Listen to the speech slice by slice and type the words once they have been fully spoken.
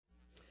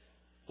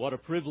What a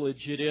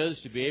privilege it is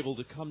to be able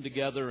to come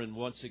together and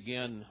once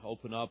again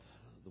open up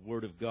the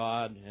Word of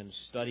God and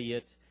study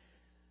it.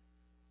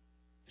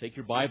 Take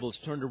your Bibles,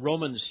 turn to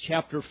Romans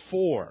chapter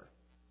 4.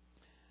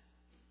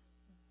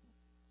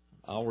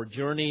 Our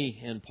journey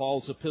in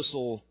Paul's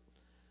epistle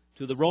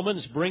to the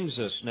Romans brings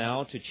us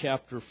now to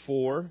chapter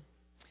 4.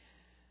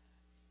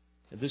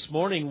 And this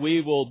morning we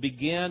will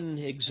begin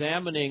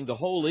examining the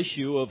whole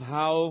issue of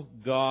how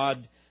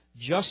God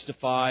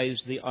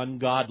justifies the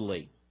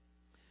ungodly.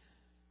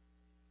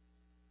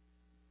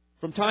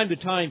 From time to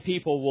time,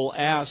 people will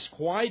ask,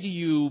 why do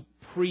you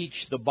preach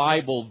the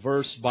Bible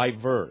verse by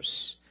verse?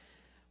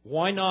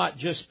 Why not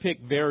just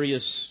pick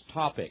various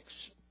topics?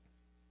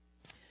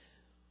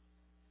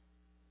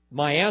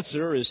 My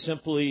answer is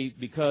simply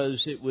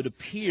because it would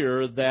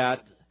appear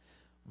that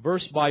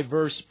verse by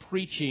verse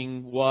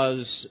preaching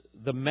was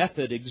the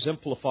method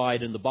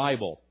exemplified in the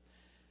Bible.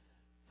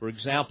 For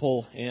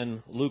example,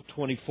 in Luke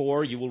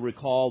 24, you will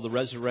recall the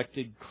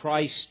resurrected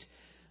Christ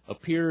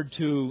appeared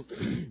to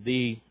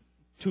the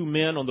two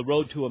men on the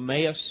road to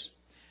Emmaus.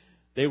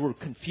 They were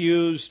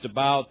confused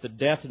about the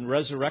death and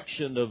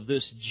resurrection of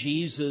this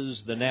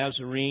Jesus, the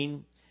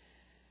Nazarene.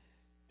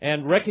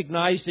 And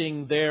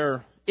recognizing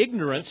their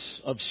ignorance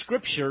of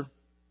Scripture,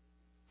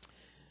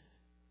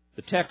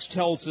 the text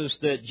tells us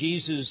that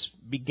Jesus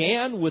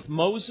began with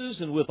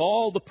Moses and with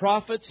all the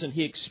prophets, and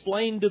He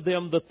explained to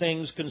them the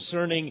things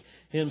concerning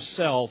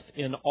Himself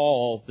in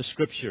all the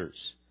Scriptures.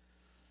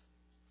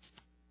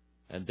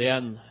 And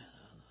then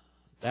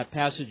that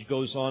passage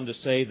goes on to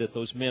say that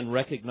those men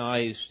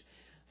recognized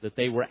that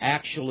they were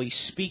actually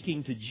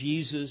speaking to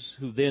Jesus,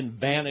 who then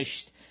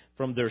vanished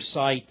from their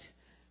sight.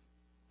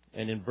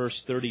 And in verse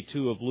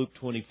 32 of Luke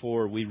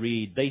 24 we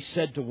read, they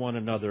said to one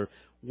another,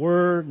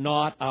 were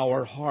not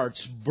our hearts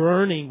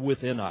burning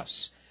within us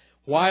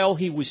while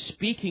He was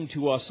speaking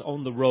to us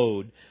on the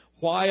road,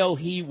 while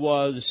He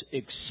was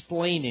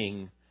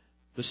explaining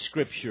the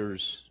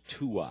Scriptures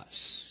to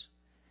us?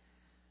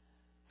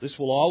 This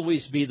will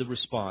always be the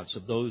response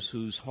of those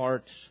whose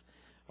hearts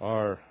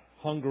are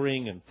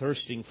hungering and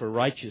thirsting for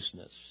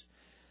righteousness.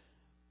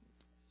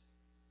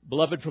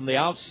 Beloved, from the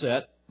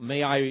outset,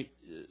 may I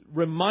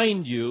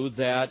remind you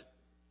that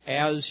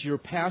as your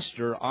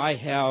pastor, I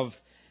have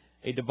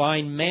a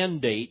divine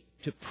mandate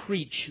to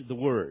preach the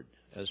Word,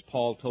 as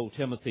Paul told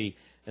Timothy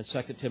in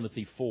 2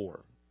 Timothy 4,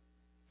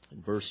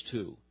 in verse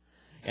 2.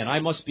 And I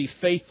must be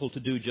faithful to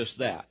do just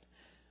that.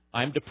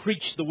 I'm to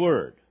preach the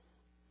Word.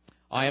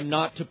 I am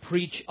not to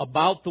preach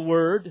about the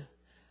Word.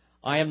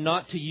 I am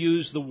not to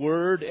use the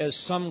Word as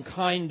some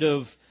kind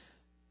of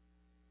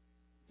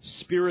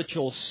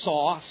spiritual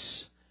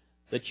sauce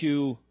that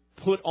you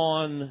put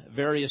on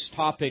various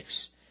topics,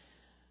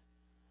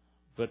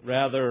 but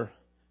rather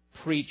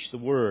preach the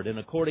Word. And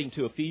according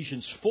to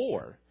Ephesians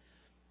 4,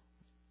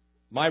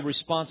 my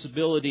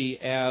responsibility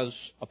as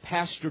a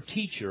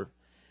pastor-teacher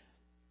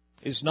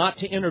is not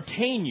to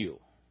entertain you,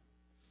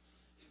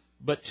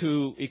 but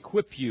to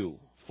equip you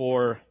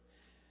for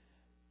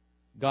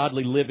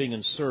godly living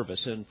and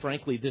service. And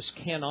frankly, this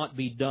cannot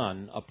be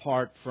done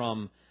apart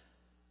from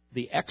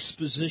the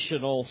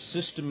expositional,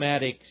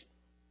 systematic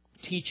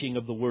teaching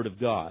of the Word of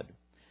God.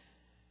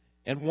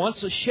 And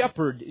once a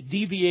shepherd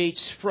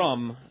deviates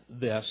from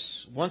this,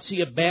 once he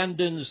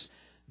abandons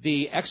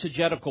the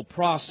exegetical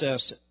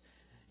process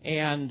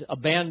and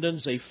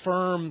abandons a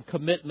firm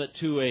commitment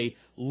to a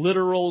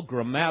literal,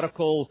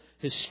 grammatical,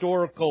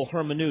 historical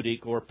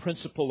hermeneutic or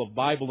principle of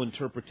Bible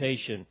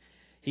interpretation,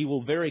 he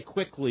will very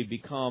quickly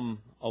become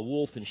a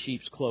wolf in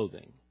sheep's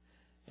clothing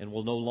and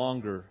will no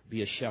longer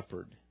be a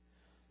shepherd.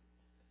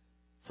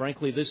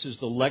 Frankly, this is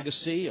the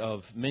legacy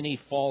of many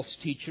false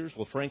teachers,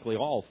 well, frankly,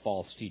 all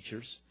false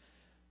teachers,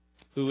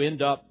 who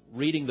end up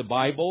reading the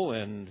Bible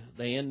and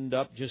they end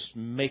up just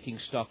making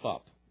stuff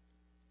up.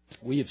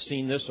 We have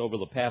seen this over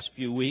the past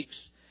few weeks.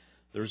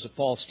 There's a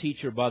false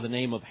teacher by the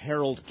name of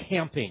Harrell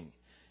BR.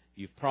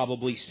 You've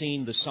probably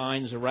seen the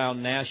signs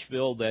around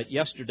Nashville that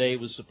yesterday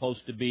was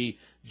supposed to be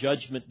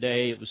Judgment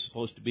Day. It was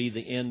supposed to be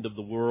the end of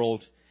the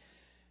world.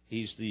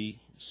 He's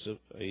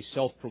a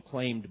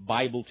self-proclaimed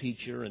Bible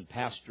teacher and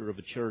pastor of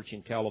a church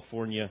in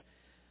California.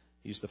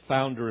 He's the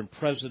founder and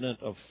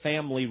president of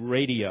Family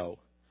Radio.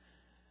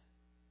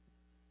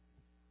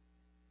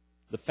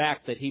 The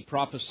fact that he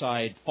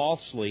prophesied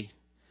falsely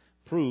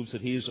proves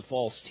that he is a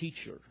false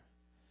teacher.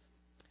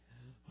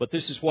 But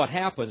this is what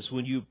happens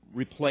when you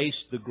replace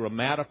the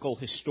grammatical,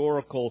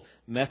 historical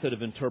method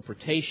of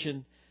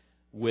interpretation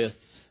with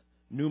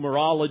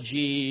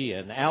numerology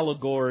and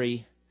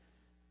allegory.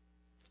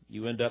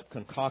 You end up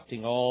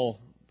concocting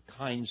all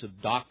kinds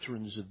of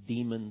doctrines of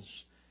demons.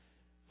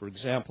 For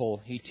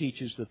example, he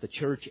teaches that the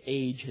church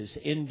age has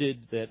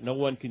ended, that no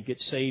one can get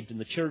saved in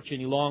the church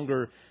any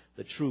longer,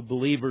 that true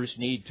believers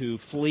need to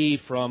flee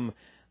from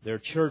their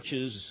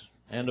churches,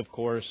 and of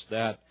course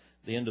that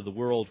the end of the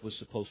world was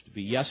supposed to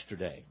be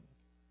yesterday.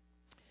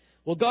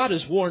 Well, God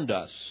has warned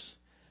us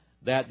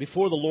that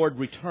before the Lord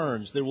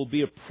returns, there will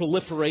be a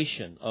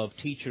proliferation of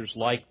teachers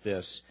like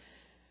this.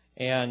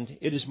 And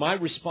it is my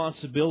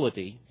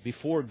responsibility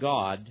before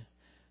God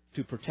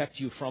to protect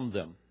you from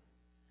them,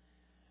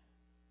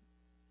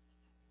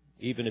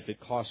 even if it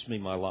costs me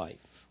my life.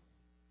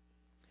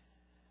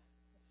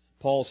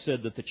 Paul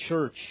said that the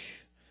church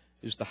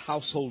is the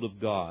household of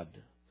God,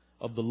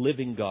 of the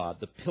living God,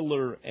 the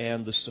pillar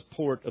and the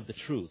support of the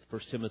truth,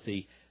 1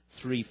 Timothy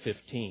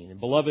 3:15. And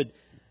beloved,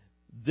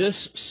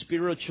 this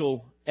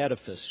spiritual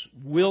edifice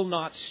will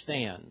not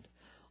stand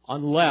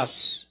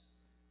unless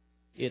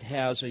it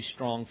has a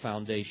strong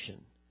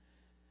foundation.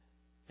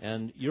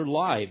 And your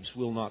lives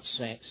will not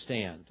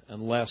stand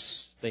unless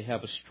they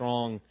have a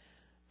strong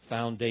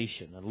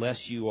foundation,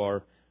 unless you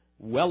are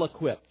well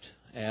equipped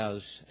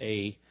as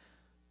a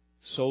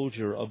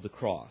soldier of the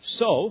cross.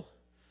 So,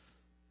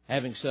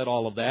 having said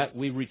all of that,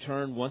 we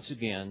return once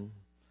again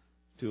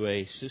to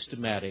a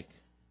systematic,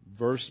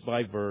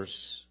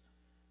 verse-by-verse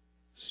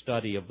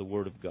study of the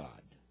Word of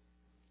God,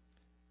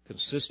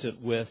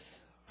 consistent with,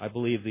 I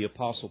believe, the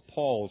Apostle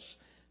Paul's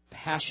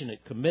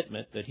passionate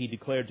commitment that he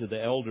declared to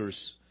the elders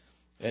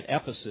at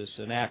Ephesus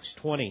in Acts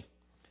 20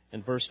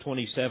 and verse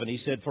 27. He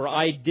said, "For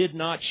I did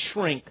not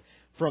shrink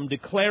from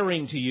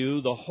declaring to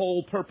you the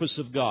whole purpose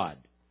of God."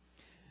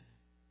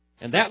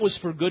 And that was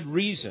for good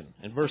reason.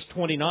 In verse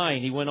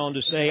 29, he went on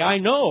to say, "I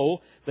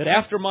know that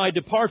after my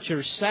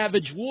departure,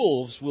 savage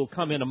wolves will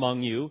come in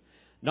among you,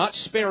 not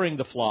sparing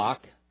the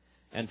flock,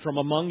 and from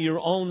among your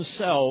own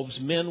selves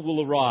men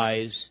will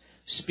arise,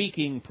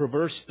 speaking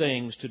perverse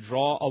things to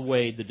draw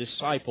away the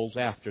disciples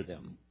after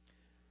them."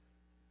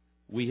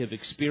 We have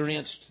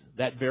experienced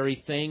that very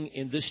thing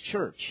in this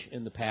church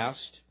in the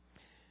past.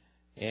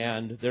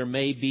 And there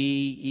may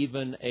be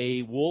even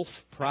a wolf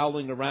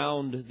prowling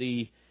around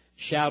the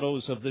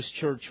shadows of this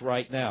church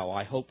right now.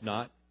 I hope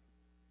not.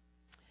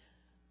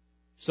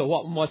 So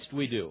what must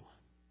we do?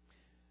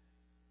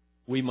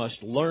 We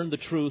must learn the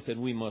truth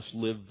and we must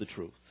live the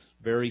truth.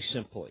 Very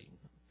simply.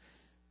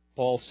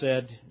 Paul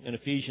said in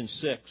Ephesians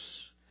 6,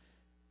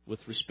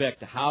 with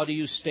respect to how do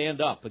you stand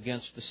up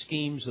against the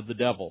schemes of the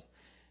devil,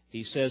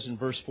 he says in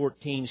verse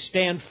 14,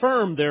 "Stand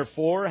firm,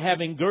 therefore,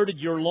 having girded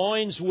your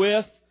loins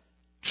with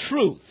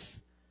truth,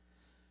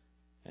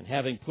 and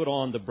having put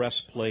on the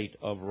breastplate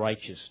of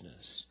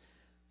righteousness."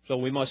 So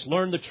we must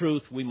learn the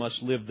truth, we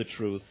must live the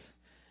truth.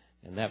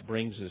 And that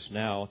brings us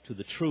now to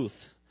the truth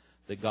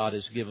that God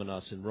has given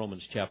us in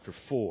Romans chapter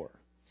 4.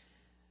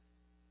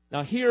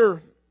 Now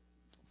here,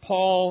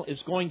 Paul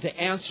is going to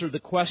answer the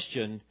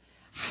question,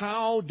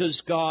 how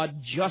does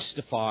God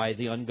justify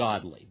the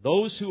ungodly?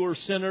 Those who are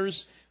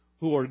sinners,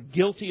 who are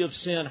guilty of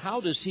sin,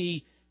 how does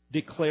He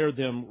declare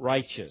them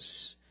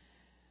righteous?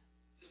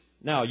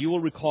 Now, you will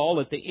recall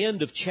at the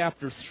end of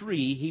chapter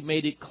 3, he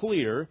made it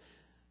clear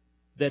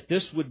that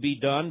this would be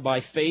done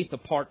by faith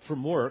apart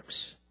from works.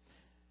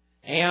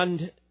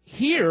 And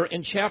here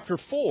in chapter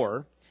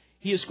 4,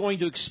 he is going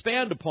to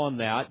expand upon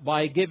that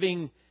by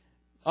giving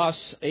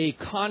us a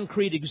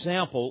concrete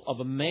example of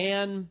a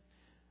man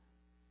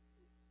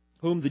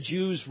whom the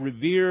Jews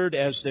revered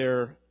as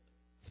their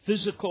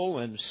physical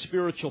and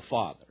spiritual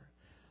father,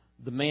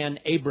 the man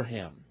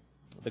Abraham,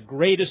 the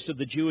greatest of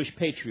the Jewish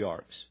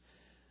patriarchs.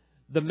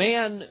 The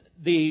man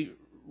the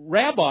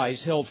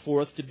rabbis held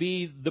forth to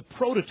be the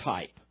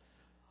prototype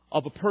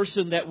of a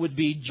person that would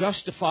be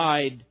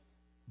justified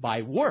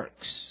by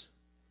works,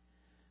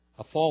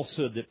 a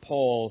falsehood that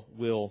Paul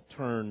will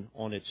turn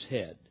on its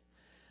head.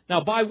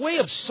 Now, by way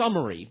of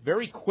summary,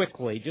 very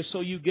quickly, just so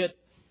you get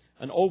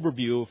an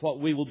overview of what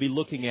we will be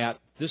looking at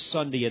this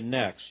Sunday and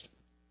next,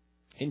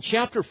 in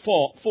chapter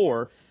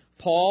 4,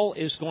 Paul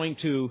is going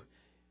to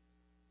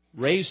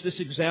raise this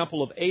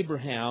example of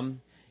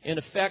Abraham in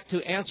effect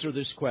to answer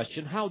this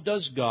question, how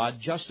does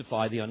God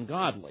justify the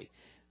ungodly?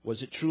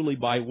 Was it truly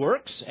by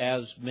works,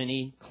 as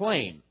many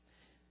claim?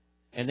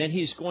 And then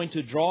he's going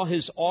to draw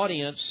his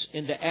audience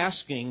into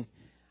asking,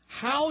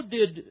 how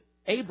did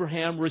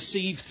Abraham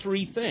receive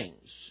three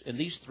things? And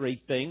these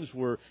three things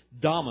were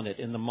dominant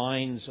in the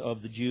minds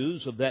of the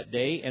Jews of that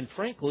day, and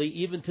frankly,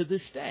 even to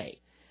this day.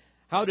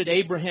 How did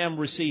Abraham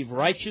receive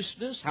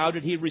righteousness? How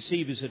did he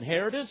receive his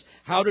inheritance?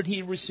 How did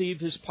he receive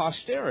his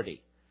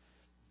posterity?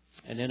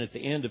 And then at the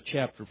end of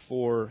chapter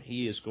 4,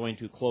 he is going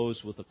to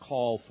close with a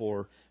call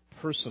for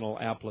personal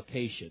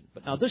application.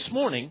 But now this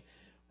morning,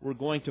 we're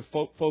going to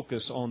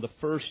focus on the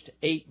first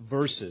 8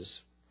 verses,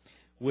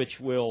 which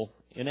will,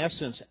 in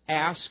essence,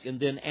 ask and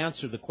then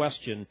answer the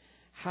question,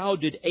 how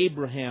did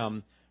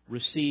Abraham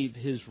receive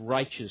his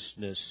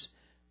righteousness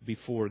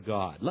before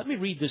God? Let me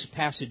read this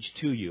passage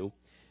to you.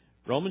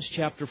 Romans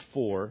chapter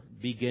 4,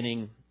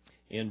 beginning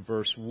in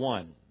verse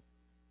 1.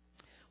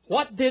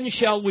 "What then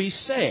shall we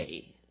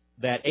say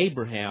that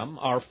Abraham,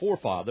 our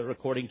forefather,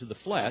 according to the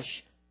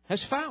flesh,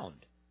 has found?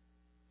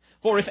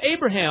 For if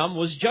Abraham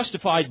was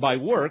justified by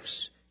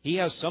works, he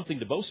has something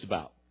to boast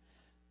about,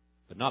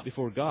 but not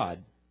before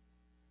God.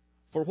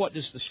 For what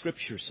does the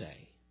Scripture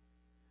say?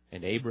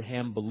 And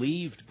Abraham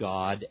believed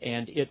God,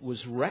 and it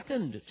was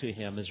reckoned to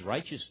him as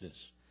righteousness.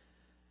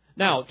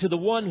 Now, to the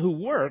one who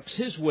works,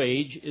 his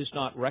wage is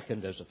not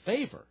reckoned as a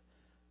favor,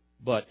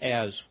 but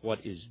as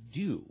what is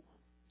due.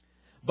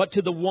 But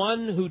to the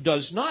one who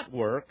does not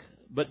work,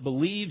 but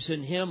believes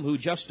in Him who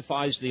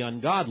justifies the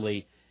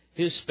ungodly,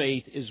 his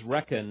faith is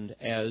reckoned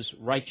as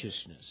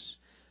righteousness.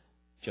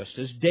 Just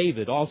as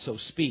David also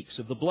speaks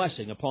of the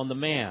blessing upon the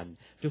man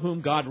to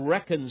whom God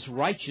reckons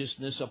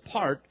righteousness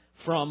apart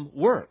from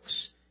works.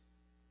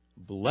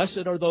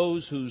 Blessed are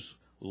those whose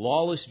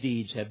lawless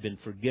deeds have been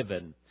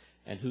forgiven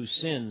and whose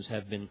sins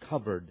have been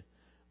covered.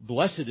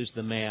 Blessed is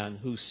the man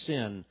whose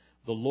sin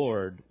the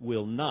Lord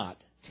will not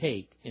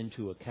take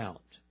into account.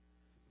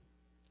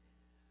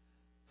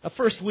 Now,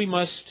 first we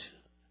must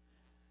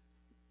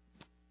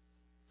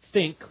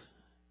think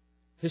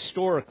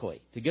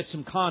historically to get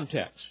some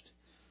context.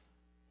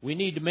 We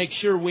need to make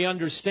sure we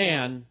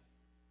understand,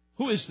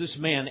 who is this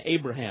man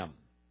Abraham?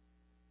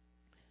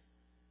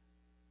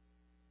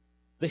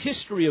 The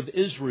history of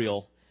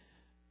Israel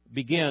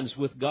begins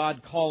with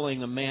God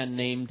calling a man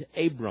named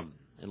Abram.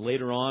 And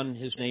later on,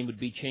 his name would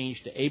be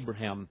changed to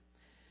Abraham.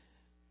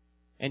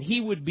 And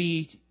he would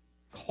be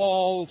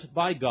called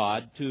by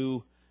God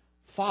to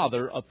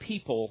father a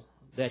people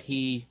that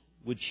he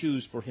would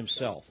choose for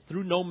himself,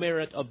 through no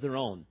merit of their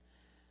own.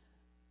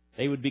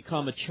 They would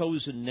become a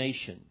chosen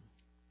nation.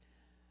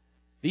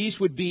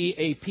 These would be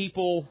a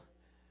people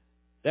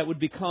that would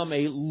become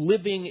a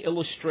living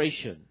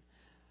illustration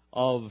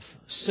of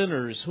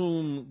sinners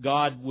whom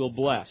God will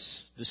bless,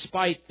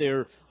 despite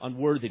their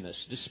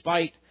unworthiness,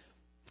 despite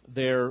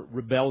their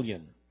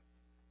rebellion.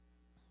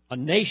 A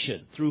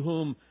nation through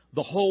whom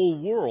the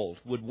whole world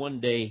would one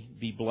day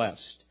be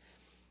blessed.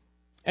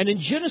 And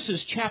in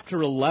Genesis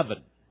chapter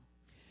 11,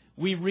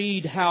 we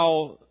read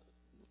how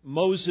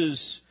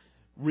Moses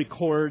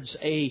records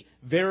a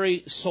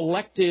very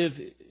selective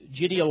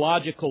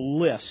genealogical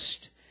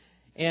list.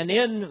 And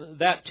in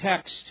that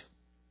text,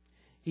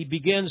 he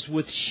begins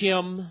with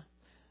Shem,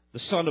 the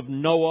son of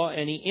Noah,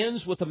 and he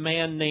ends with a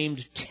man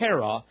named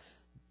Terah,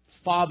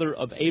 father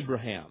of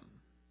Abraham,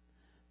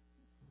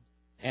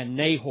 and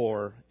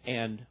Nahor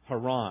and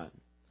Haran.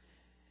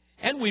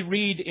 And we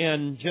read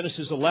in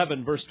Genesis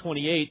 11, verse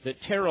 28,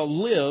 that Terah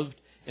lived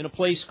in a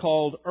place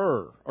called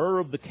Ur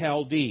of the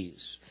Chaldees.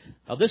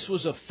 Now, this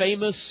was a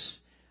famous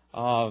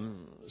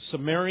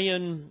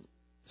Sumerian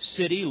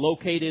city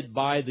located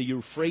by the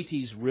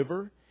Euphrates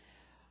River,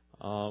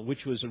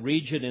 which was a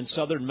region in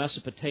southern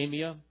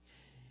Mesopotamia.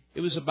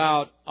 It was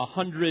about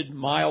 100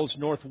 miles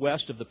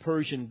northwest of the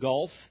Persian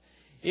Gulf.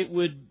 It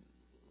would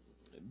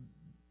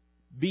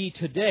be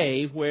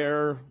today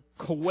where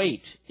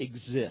Kuwait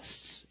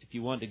exists, if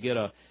you want to get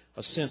a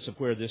sense of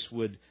where this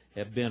would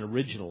have been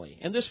originally.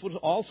 And this would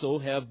also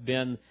have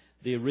been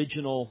the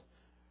original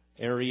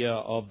area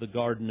of the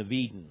Garden of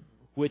Eden,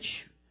 which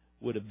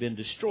would have been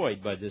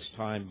destroyed by this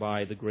time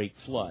by the Great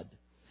Flood.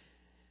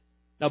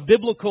 Now,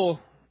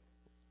 biblical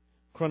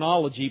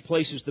chronology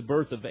places the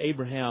birth of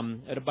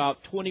Abraham at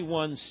about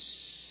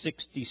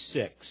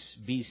 2166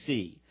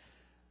 BC.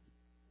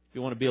 If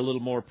you want to be a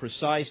little more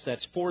precise,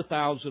 that's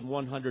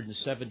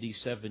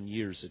 4,177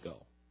 years ago.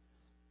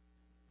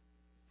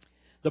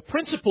 The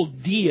principal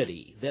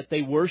deity that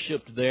they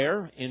worshipped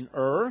there in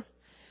Ur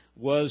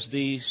was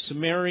the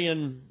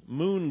Sumerian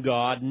moon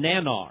god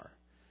Nannar.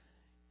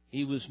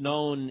 He was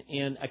known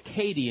in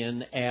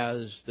Akkadian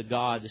as the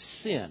god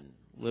Sin,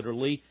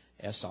 literally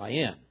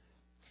S-I-N.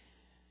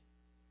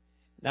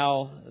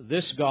 Now,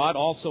 this god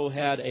also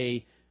had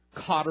a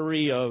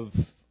coterie of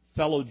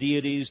fellow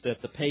deities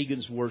that the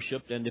pagans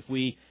worshipped. And if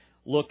we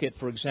look at,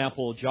 for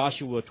example,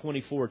 Joshua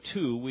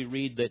 24:2, we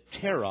read that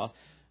Terah,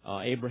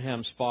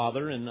 Abraham's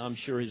father, and I'm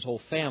sure his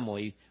whole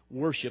family,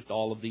 worshipped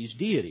all of these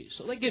deities.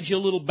 So that gives you a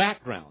little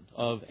background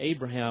of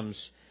Abraham's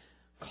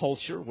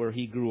culture, where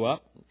he grew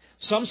up.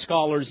 Some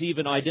scholars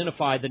even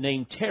identify the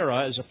name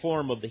Terah as a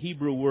form of the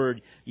Hebrew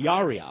word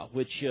Yariah,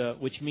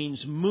 which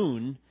means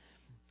moon,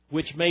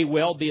 which may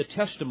well be a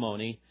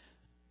testimony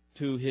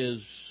to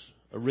his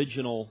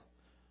original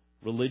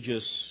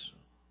religious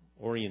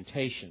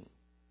orientation.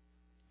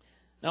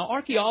 Now,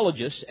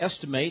 archaeologists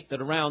estimate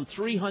that around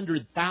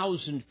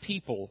 300,000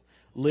 people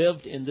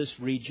lived in this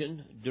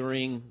region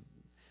during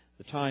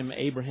the time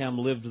Abraham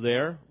lived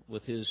there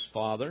with his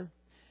father.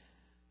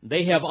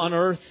 They have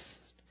unearthed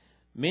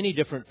many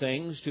different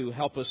things to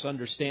help us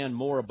understand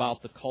more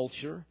about the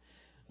culture.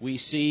 We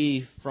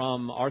see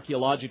from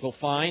archaeological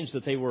finds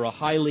that they were a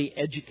highly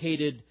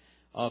educated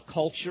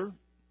culture.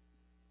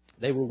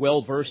 They were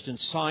well versed in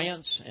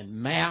science and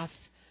math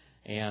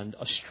and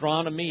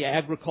astronomy,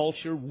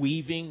 agriculture,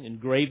 weaving,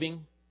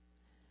 engraving.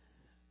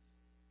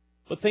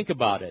 But think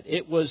about it.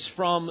 It was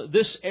from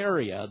this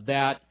area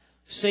that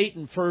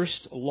Satan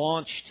first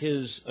launched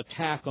his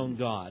attack on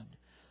God,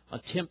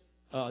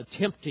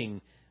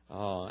 tempting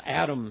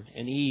Adam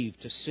and Eve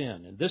to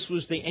sin. And this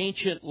was the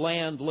ancient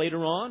land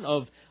later on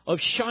of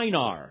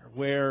Shinar,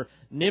 where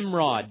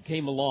Nimrod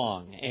came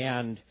along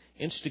and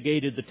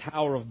instigated the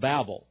Tower of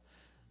Babel.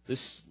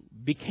 This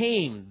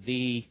became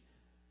the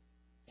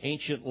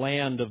ancient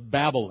land of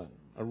Babylon,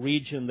 a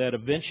region that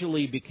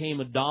eventually became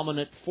a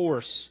dominant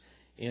force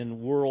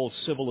in world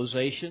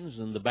civilizations,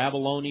 and the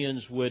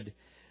Babylonians would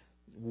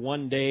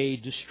one day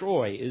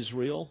destroy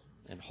Israel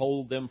and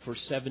hold them for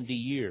 70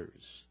 years.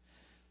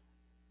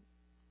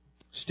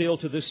 Still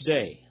to this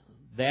day,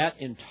 that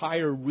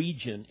entire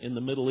region in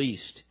the Middle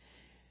East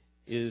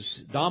is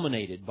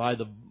dominated by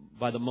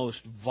the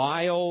most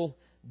vile,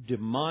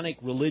 demonic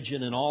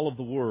religion in all of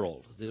the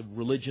world, the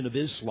religion of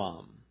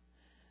Islam.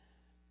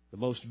 The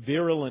most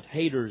virulent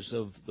haters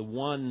of the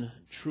one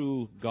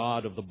true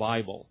God of the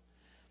Bible.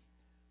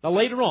 Now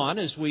later on,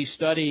 as we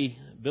study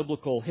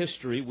biblical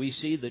history, we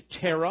see that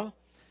Terah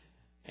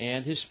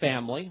and his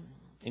family,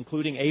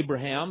 including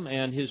Abraham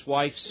and his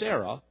wife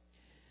Sarah,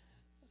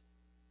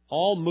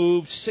 all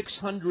moved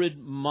 600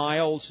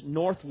 miles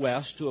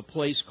northwest to a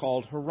place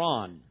called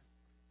Haran,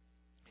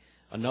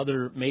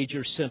 another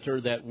major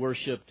center that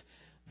worshipped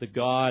the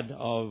god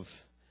of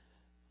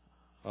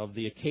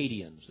the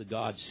Akkadians, the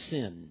god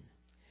Sin.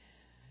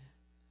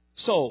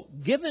 So,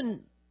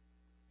 given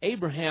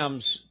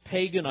Abraham's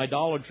pagan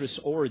idolatrous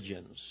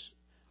origins,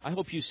 I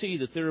hope you see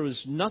that there was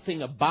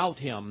nothing about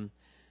him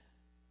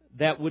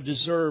that would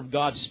deserve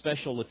God's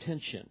special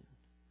attention.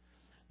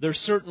 There's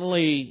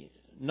certainly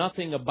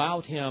nothing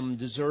about him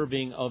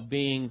deserving of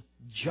being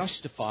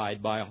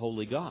justified by a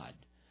holy God.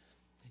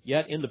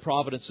 Yet, in the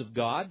providence of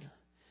God,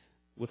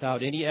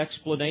 without any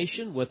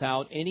explanation,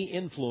 without any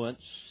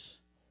influence,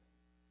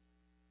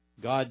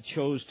 God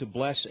chose to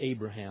bless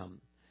Abraham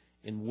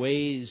in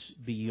ways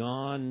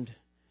beyond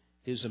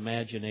his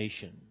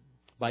imagination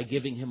by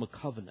giving him a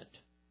covenant.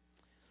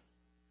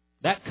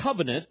 That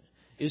covenant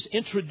is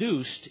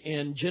introduced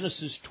in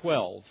Genesis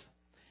 12,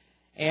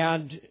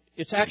 and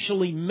it's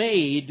actually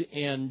made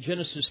in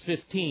Genesis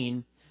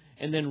 15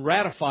 and then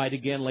ratified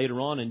again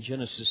later on in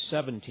Genesis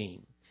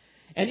 17.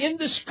 And in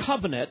this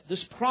covenant,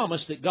 this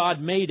promise that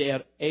God made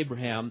at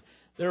Abraham,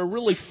 there are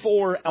really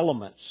four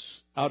elements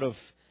out of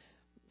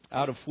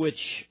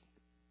which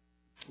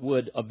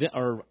would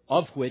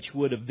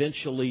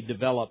eventually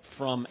develop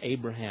from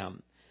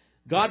Abraham.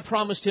 God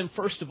promised him,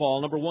 first of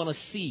all, number one, a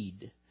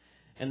seed.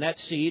 And that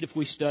seed, if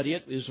we study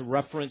it, is a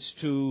reference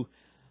to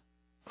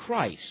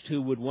Christ,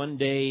 who would one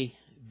day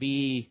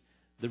be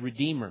the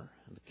Redeemer,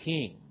 the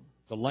King,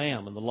 the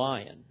Lamb, and the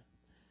Lion.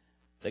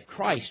 That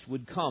Christ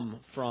would come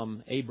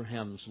from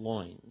Abraham's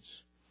loins.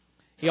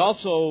 He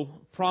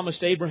also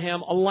promised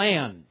Abraham a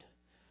land.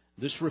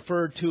 This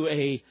referred to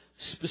a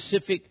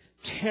specific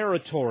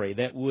territory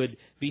that would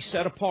be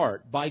set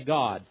apart by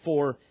God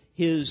for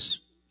His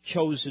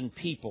chosen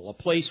people, a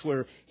place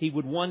where He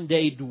would one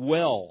day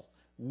dwell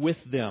with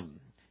them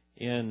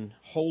in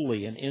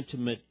holy and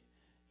intimate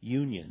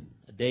union,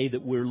 a day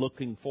that we're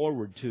looking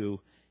forward to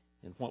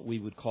in what we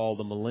would call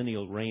the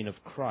millennial reign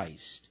of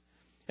Christ.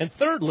 And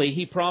thirdly,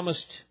 He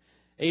promised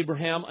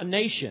Abraham a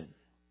nation.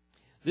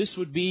 This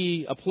would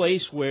be a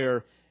place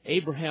where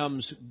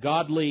Abraham's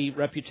godly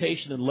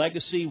reputation and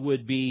legacy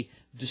would be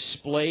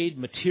displayed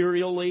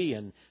materially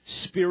and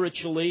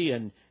spiritually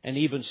and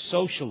even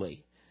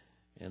socially.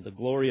 And the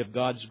glory of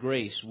God's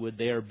grace would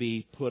there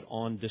be put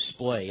on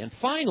display. And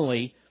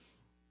finally,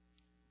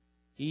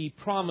 He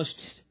promised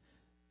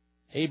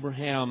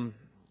Abraham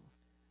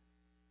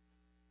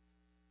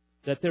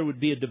that there would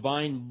be a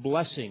divine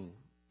blessing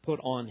put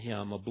on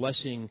him, a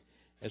blessing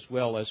as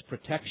well as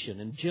protection.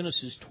 In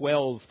Genesis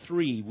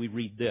 12:3, we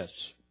read this: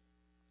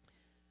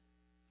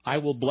 I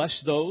will bless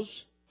those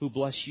who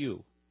bless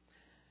you,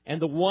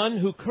 and the one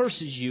who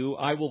curses you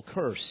I will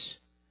curse,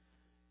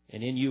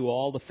 and in you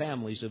all the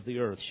families of the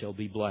earth shall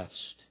be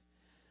blessed.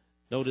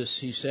 Notice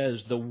he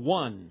says, the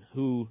one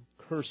who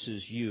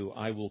curses you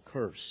I will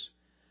curse.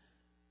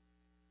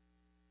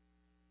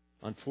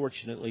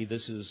 Unfortunately,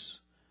 this is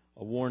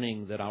a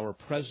warning that our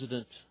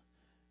president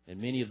and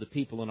many of the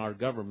people in our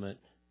government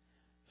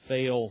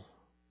fail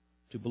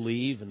to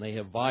believe, and they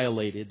have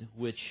violated,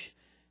 which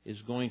is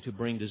going to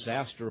bring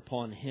disaster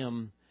upon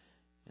him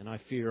and I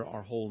fear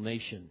our whole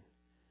nation.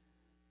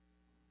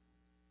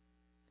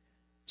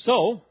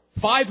 So,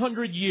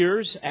 500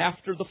 years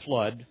after the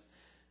flood,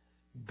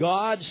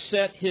 God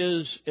set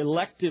His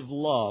elective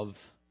love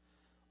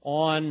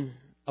on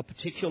a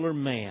particular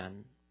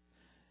man,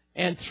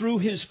 and through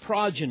his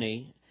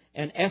progeny,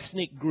 an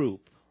ethnic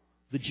group,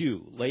 the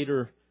Jew,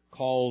 later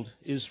called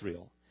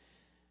Israel.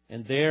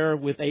 And there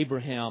with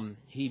Abraham,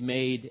 He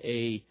made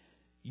a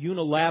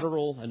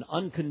unilateral, an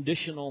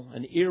unconditional,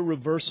 an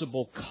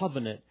irreversible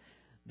covenant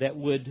that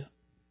would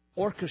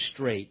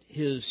orchestrate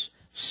His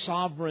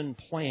sovereign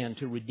plan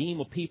to redeem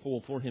a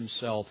people for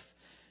Himself,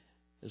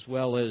 as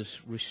well as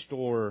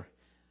restore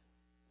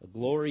a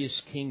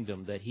glorious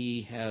kingdom that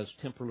He has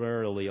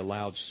temporarily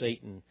allowed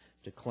Satan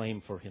to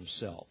claim for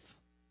himself.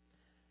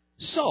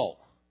 So,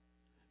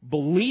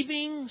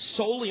 believing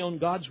solely on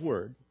God's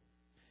Word,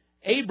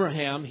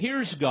 Abraham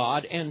hears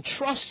God and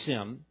trusts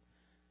Him,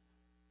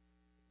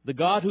 the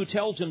God who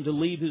tells him to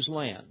leave his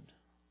land,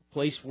 a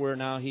place where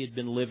now he had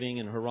been living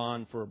in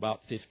Haran for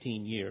about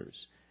 15 years,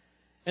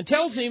 and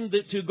tells him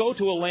that to go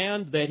to a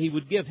land that He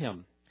would give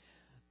him,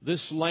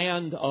 this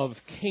land of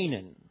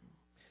Canaan,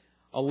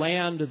 a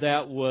land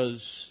that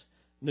was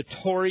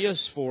notorious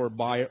for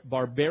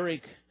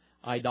barbaric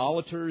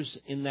idolaters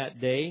in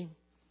that day,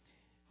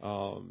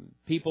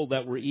 people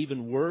that were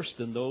even worse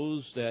than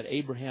those that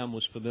Abraham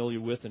was familiar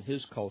with in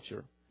his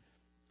culture.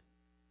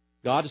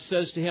 God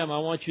says to him, I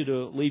want you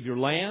to leave your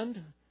land.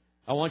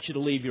 I want you to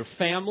leave your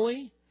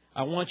family.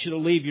 I want you to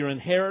leave your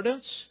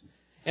inheritance.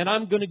 And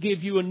I'm going to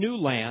give you a new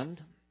land.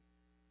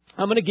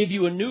 I'm going to give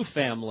you a new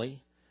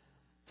family.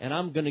 And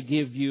I'm going to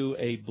give you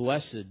a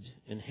blessed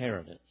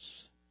inheritance.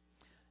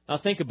 Now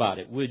think about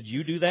it. Would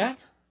you do that?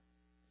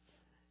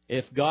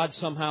 If God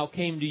somehow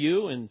came to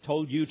you and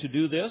told you to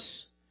do this?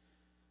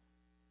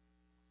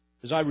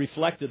 As I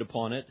reflected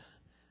upon it,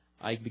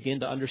 I began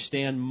to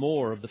understand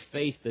more of the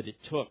faith that it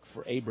took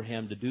for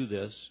Abraham to do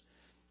this.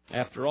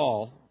 After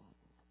all,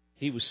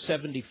 he was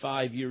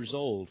 75 years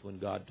old when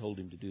God told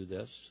him to do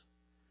this.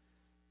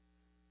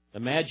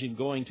 Imagine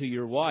going to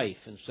your wife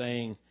and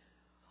saying,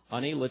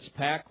 honey, let's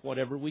pack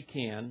whatever we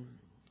can.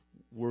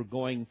 We're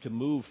going to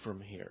move from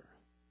here.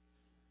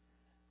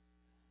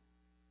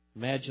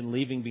 Imagine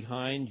leaving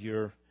behind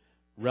your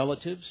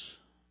relatives.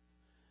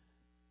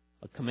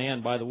 A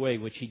command, by the way,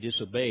 which he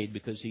disobeyed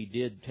because he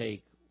did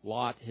take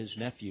Lot, his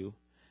nephew,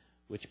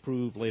 which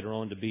proved later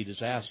on to be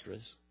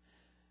disastrous.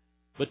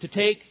 But to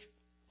take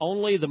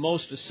only the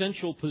most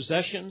essential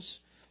possessions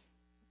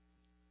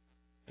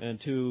and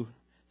to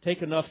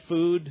take enough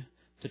food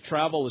to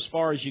travel as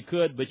far as you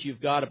could, but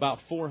you've got about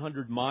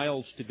 400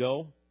 miles to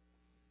go.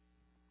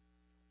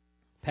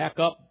 Pack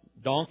up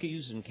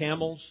donkeys and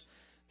camels,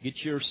 get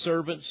your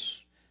servants,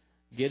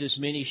 get as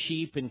many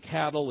sheep and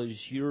cattle as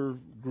your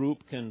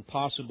group can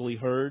possibly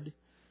herd,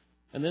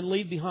 and then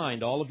leave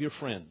behind all of your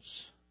friends.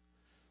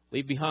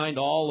 Leave behind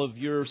all of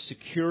your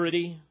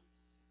security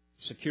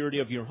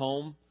of your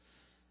home,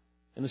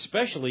 and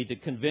especially to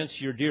convince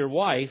your dear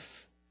wife,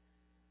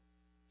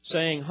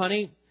 saying,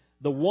 honey,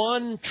 the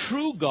one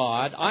true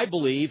God, I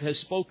believe, has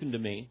spoken to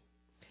me,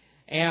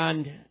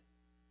 and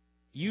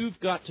you've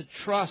got to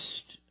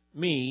trust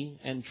me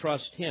and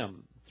trust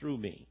Him through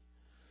me.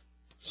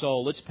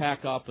 So let's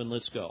pack up and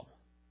let's go.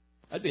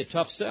 That'd be a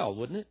tough sell,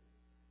 wouldn't it?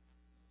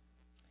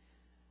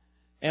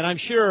 And I'm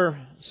sure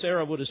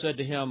Sarah would have said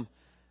to him,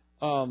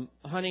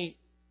 honey,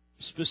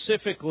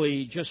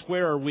 specifically, just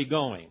where are we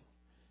going?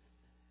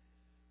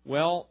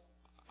 Well,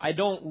 I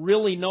don't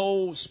really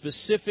know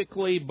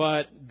specifically,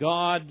 but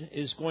God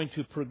is going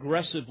to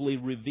progressively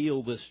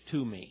reveal this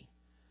to me.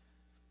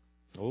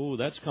 Oh,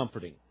 that's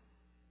comforting.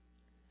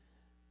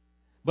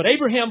 But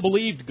Abraham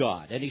believed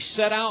God, and he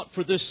set out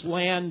for this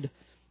land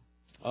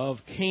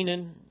of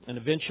Canaan, and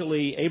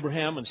eventually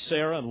Abraham and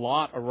Sarah and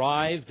Lot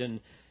arrived,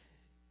 and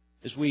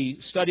as we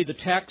study the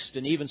text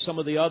and even some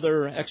of the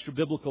other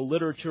extra-biblical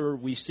literature,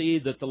 we see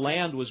that the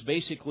land was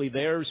basically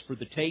theirs for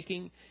the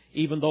taking,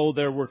 even though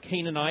there were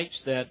Canaanites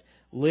that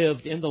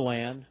lived in the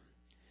land.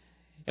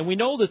 And we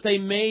know that they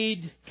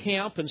made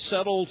camp and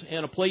settled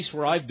in a place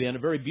where I've been, a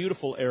very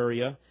beautiful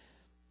area,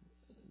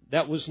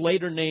 that was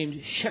later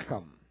named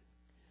Shechem.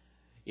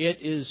 It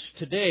is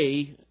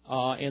today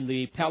in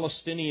the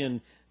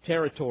Palestinian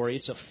territory.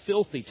 It's a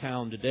filthy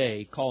town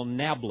today called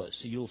Nablus.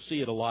 You'll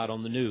see it a lot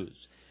on the news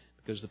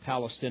because the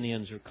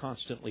Palestinians are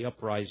constantly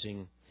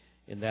uprising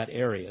in that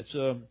area. It's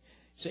an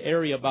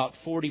area about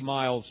 40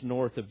 miles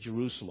north of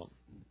Jerusalem.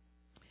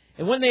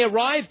 And when they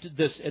arrived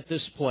at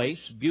this place,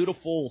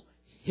 beautiful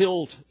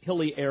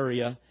hilly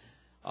area,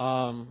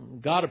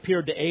 God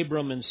appeared to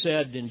Abram and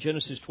said in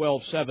Genesis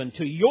 12:7,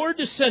 "To your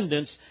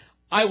descendants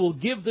I will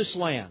give this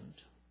land."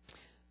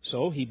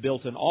 So he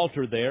built an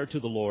altar there to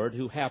the Lord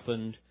who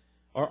happened,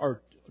 to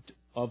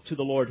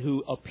the Lord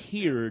who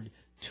appeared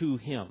to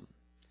him.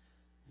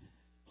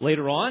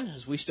 Later on,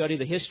 as we study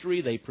the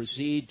history, they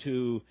proceed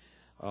to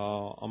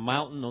a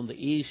mountain on the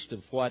east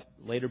of what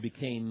later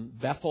became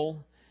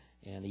Bethel,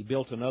 and he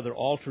built another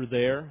altar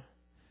there.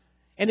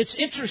 And it's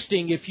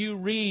interesting, if you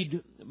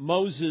read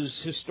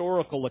Moses'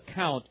 historical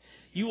account,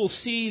 you will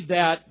see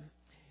that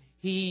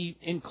he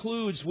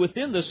includes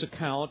within this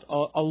account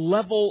a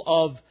level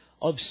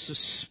of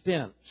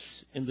suspense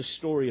in the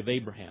story of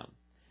Abraham.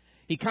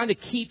 He kind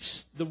of keeps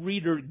the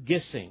reader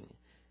guessing.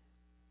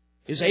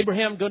 Is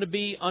Abraham going to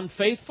be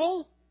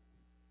unfaithful?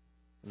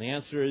 And the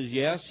answer is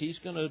yes, he's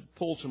going to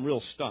pull some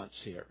real stunts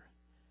here.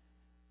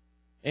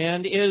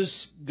 And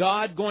is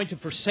God going to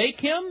forsake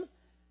him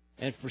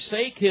and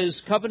forsake His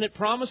covenant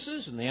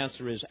promises? And the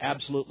answer is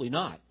absolutely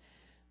not,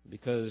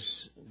 because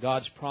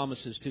God's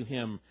promises to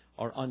him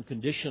are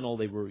unconditional,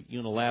 they were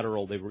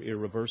unilateral, they were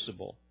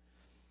irreversible.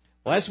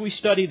 Well, as we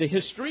study the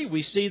history,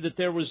 we see that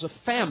there was a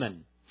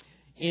famine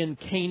in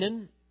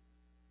Canaan.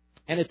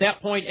 And at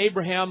that point,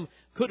 Abraham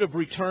could have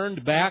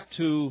returned back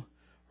to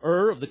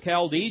Ur of the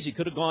Chaldees. He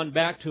could have gone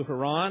back to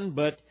Haran,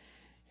 but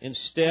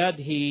instead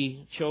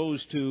he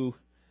chose to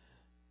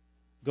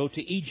go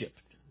to Egypt.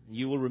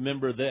 You will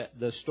remember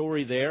the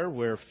story there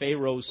where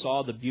Pharaoh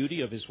saw the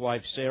beauty of his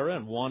wife Sarah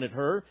and wanted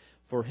her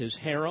for his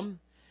harem.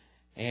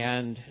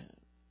 And,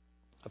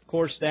 of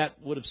course,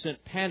 that would have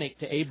sent panic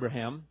to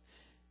Abraham,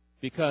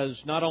 because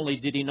not only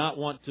did he not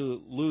want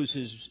to lose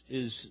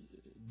his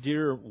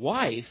dear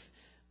wife,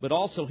 but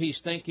also he's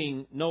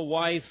thinking, no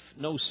wife,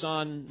 no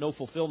son, no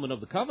fulfillment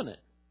of the covenant.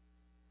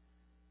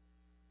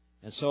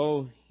 And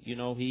so,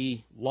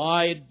 he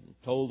lied,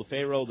 told the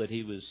Pharaoh that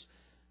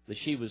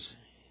she was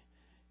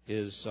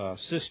his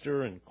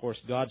sister, and of course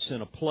God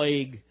sent a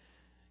plague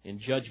in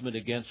judgment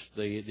against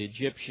the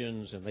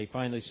Egyptians, and they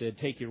finally said,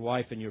 take your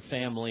wife and your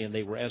family, and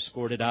they were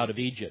escorted out of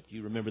Egypt.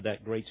 You remember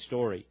that great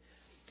story.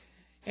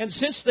 And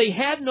since they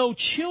had no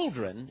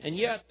children, and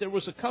yet there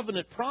was a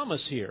covenant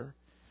promise here,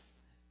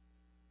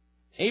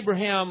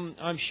 Abraham,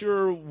 I'm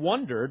sure,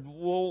 wondered,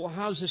 well,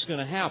 how's this going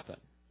to happen?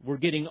 We're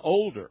getting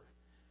older.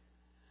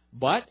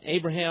 But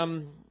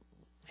Abraham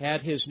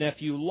had his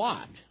nephew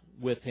Lot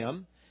with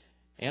him,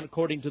 and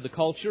according to the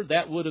culture,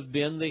 that would have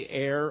been the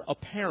heir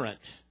apparent.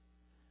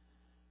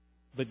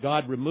 But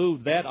God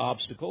removed that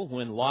obstacle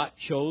when Lot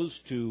chose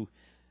to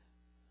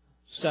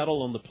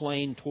settle on the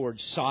plain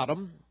towards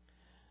Sodom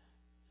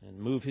and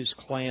move his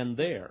clan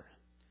there.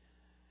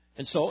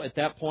 And so at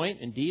that point,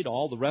 indeed,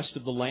 all the rest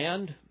of the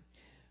land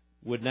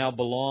would now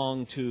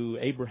belong to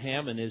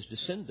Abraham and his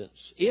descendants,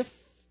 if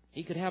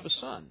he could have a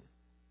son.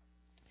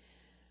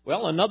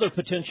 Well, another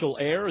potential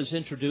heir is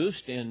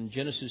introduced in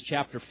Genesis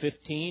chapter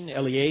 15,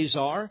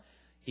 Eleazar.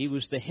 He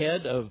was the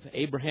head of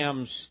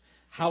Abraham's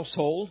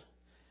household.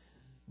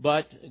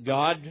 But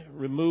God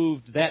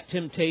removed that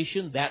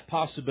temptation, that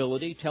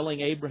possibility,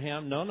 telling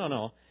Abraham,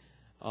 no,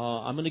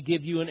 I'm going to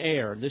give you an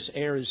heir. This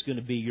heir is going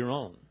to be your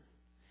own.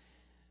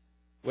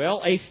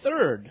 Well, a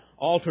third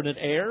alternate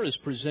heir is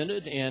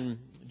presented in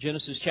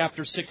Genesis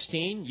chapter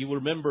 16. You will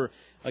remember,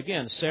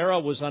 again, Sarah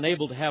was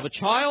unable to have a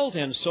child,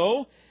 and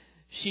so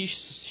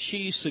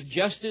she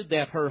suggested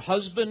that her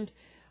husband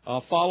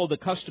follow the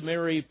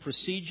customary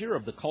procedure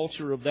of the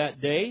culture of that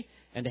day,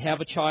 and to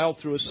have a child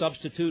through a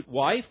substitute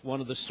wife,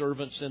 one of the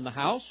servants in the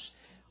house,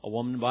 a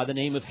woman by the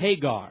name of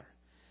Hagar.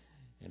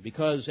 And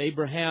because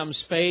Abraham's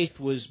faith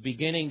was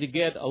beginning to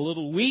get a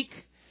little weak,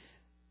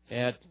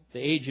 at the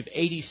age of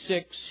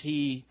 86,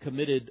 he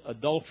committed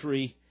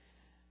adultery,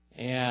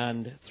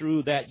 and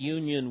through that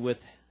union with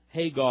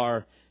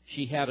Hagar,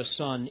 she had a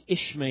son,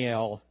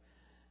 Ishmael,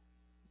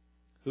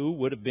 who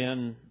would have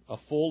been a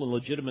full and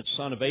legitimate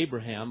son of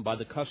Abraham by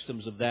the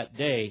customs of that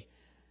day.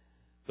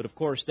 But of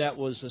course, that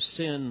was a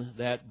sin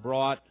that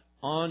brought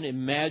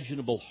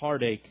unimaginable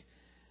heartache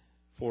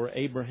for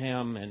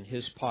Abraham and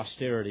his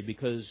posterity,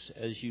 because,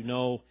 as you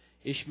know,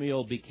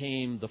 Ishmael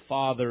became the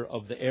father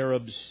of the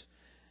Arabs,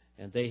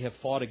 and they have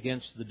fought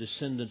against the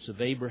descendants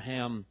of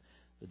Abraham,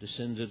 the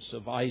descendants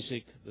of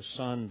Isaac, the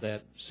son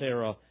that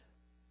Sarah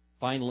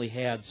finally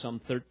had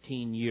some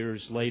 13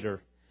 years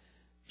later,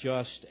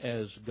 just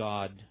as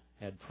God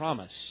had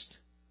promised.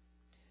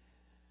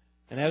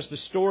 And as the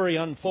story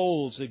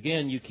unfolds,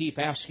 again, you keep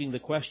asking the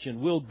question,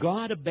 will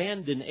God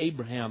abandon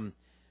Abraham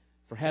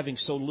for having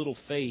so little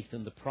faith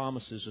in the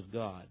promises of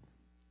God?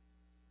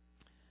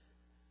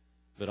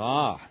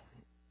 But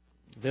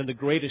then the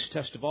greatest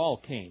test of all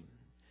came.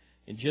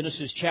 In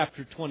Genesis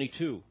chapter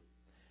 22,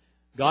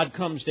 God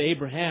comes to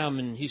Abraham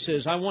and He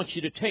says, I want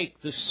you to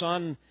take the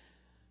son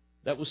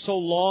that was so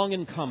long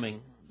in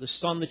coming, the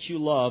son that you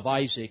love,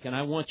 Isaac, and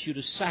I want you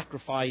to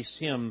sacrifice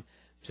him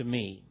to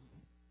me.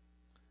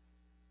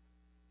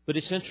 But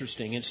it's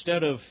interesting.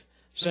 Instead of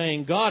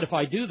saying, God, if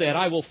I do that,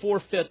 I will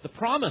forfeit the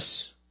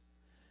promise,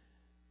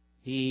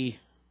 he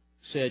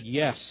said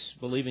yes,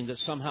 believing that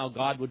somehow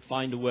God would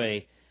find a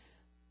way,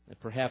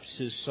 that perhaps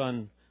his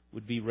son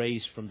would be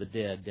raised from the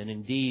dead. And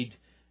indeed,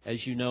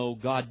 as you know,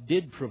 God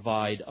did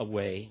provide a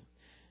way.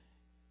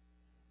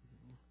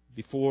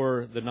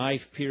 Before the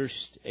knife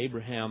pierced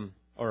Abraham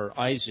or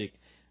Isaac,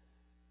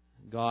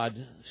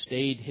 God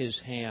stayed His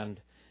hand.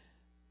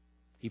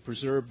 He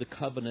preserved the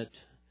covenant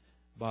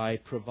by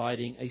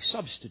providing a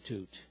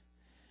substitute,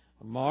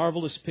 a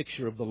marvelous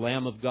picture of the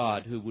Lamb of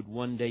God who would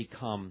one day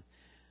come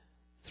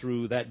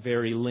through that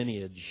very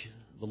lineage,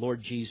 the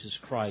Lord Jesus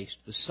Christ,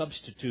 the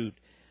substitute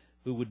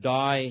who would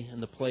die in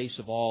the place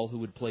of all who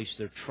would place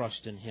their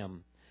trust in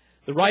Him.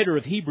 The writer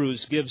of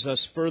Hebrews gives us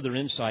further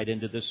insight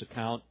into this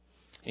account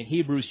in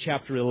Hebrews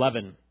chapter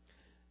 11,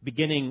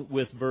 beginning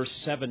with verse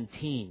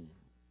 17.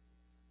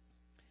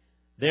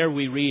 There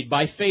we read,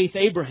 by faith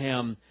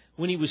Abraham,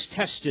 when he was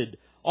tested,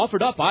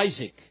 offered up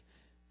Isaac,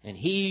 and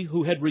he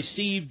who had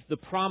received the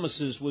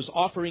promises was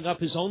offering up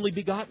his only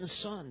begotten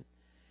son.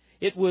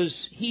 It was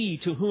he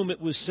to whom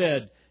it was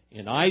said,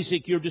 in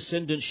Isaac your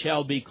descendants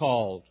shall be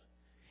called.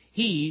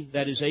 He,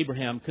 that is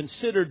Abraham,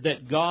 considered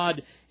that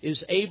God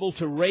is able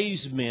to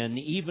raise men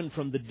even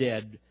from the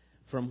dead,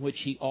 from which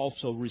he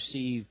also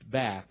received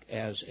back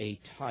as a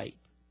type.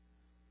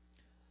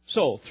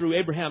 So, through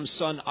Abraham's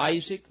son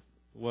Isaac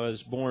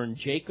was born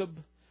Jacob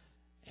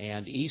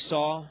and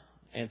Esau,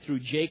 and through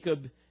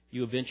Jacob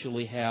you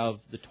eventually have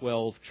the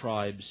 12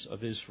 tribes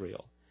of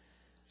Israel.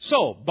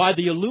 So, by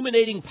the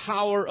illuminating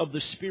power of the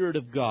Spirit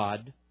of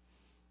God,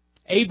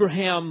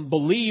 Abraham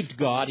believed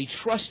God, he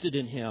trusted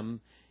in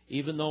Him,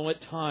 even though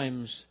at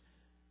times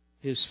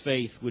his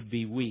faith would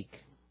be weak.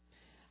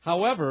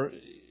 However,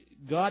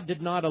 God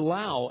did not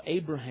allow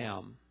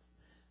Abraham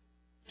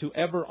to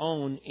ever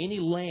own any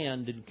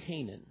land in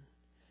Canaan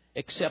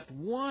except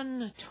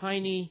one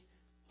tiny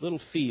little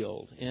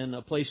field in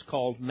a place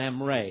called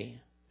Mamre.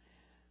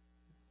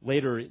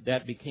 Later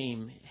that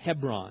became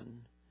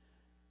Hebron.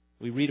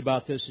 We read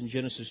about this in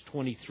Genesis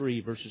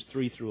 23, verses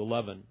 3 through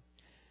 11.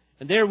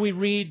 And there we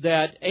read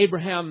that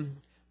Abraham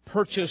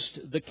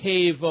purchased the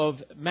cave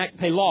of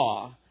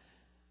Machpelah,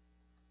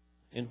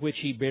 in which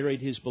he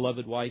buried his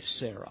beloved wife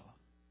Sarah.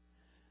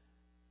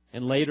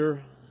 And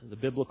later, the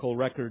biblical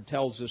record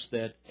tells us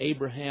that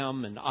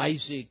Abraham and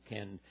Isaac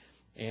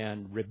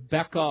and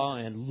Rebekah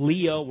and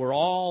Leah were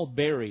all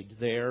buried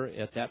there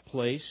at that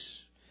place,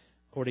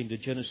 according to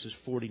Genesis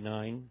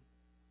 49.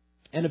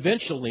 And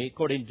eventually,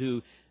 according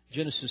to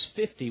Genesis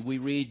 50, we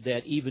read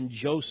that even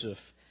Joseph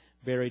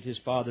buried his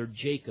father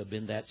Jacob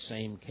in that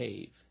same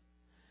cave.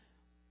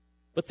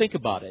 But think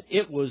about it.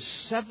 It was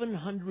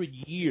 700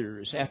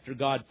 years after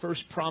God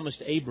first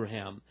promised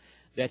Abraham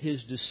that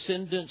his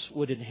descendants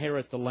would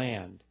inherit the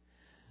land,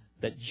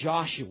 that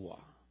Joshua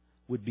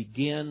would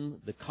begin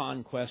the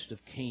conquest of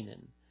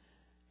Canaan.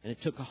 And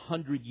it took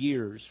 100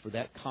 years for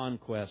that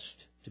conquest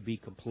to be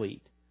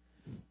complete.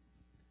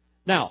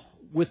 Now,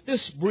 with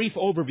this brief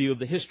overview of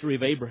the history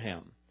of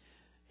Abraham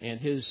and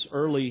his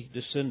early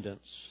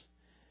descendants,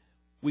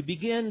 we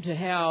begin to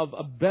have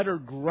a better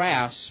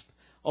grasp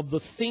of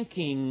the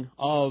thinking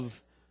of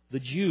the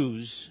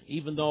Jews,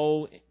 even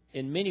though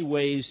in many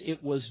ways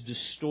it was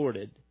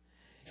distorted.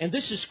 And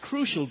this is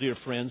crucial, dear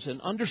friends,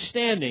 in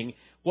understanding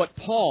what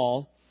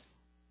Paul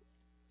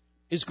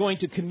is going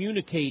to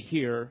communicate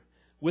here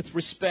with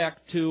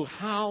respect to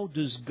how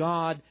does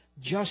God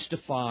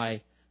justify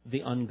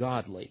the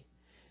ungodly.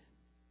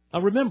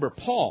 Now remember,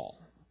 Paul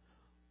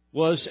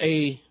was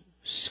a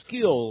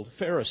skilled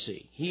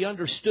Pharisee. He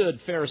understood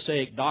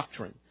Pharisaic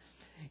doctrine.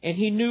 And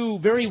he knew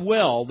very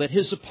well that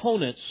his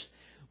opponents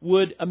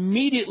would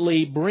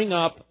immediately bring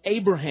up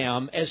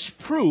Abraham as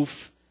proof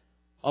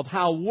of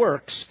how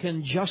works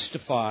can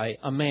justify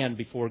a man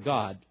before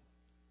God.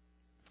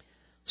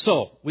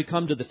 So, we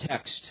come to the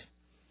text.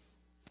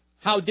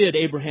 How did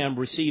Abraham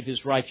receive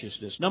his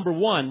righteousness? Number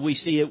one, we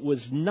see it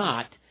was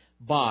not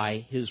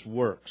by his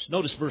works.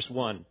 Notice verse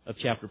 1 of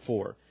chapter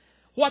 4.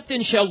 What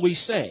then shall we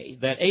say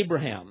that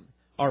Abraham,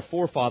 our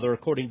forefather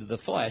according to the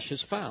flesh,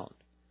 has found?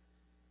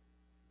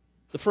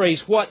 The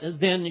phrase, what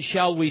then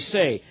shall we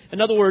say?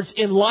 In other words,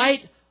 in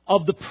light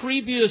of the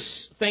previous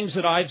things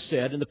that I've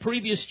said in the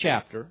previous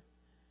chapter,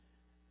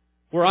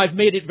 where I've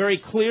made it very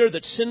clear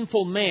that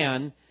sinful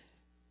man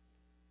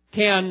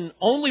can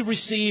only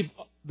receive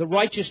the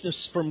righteousness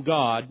from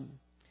God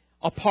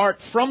apart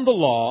from the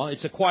law.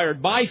 It's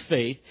acquired by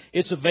faith.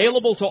 It's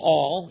available to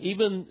all,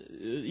 even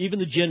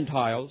the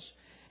Gentiles.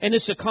 And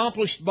it's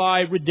accomplished by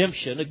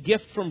redemption, a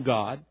gift from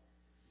God.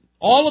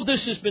 All of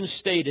this has been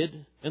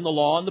stated in the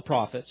law and the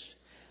prophets.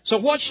 So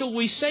what shall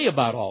we say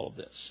about all of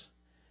this?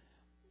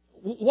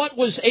 What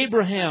was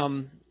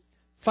Abraham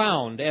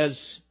found as,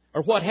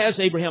 or what has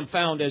Abraham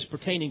found as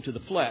pertaining to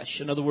the flesh?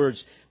 In other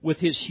words, with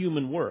his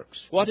human works.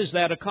 What has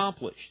that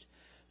accomplished?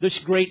 This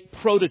great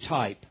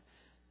prototype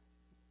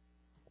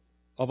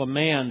of a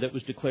man that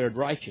was declared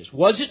righteous.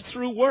 Was it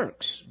through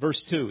works?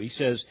 Verse 2, he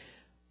says,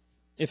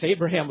 if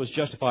Abraham was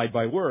justified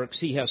by works,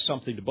 he has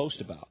something to boast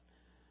about,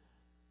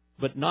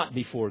 but not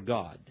before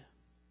God.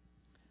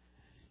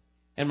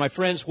 And my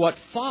friends, what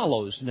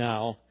follows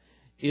now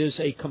is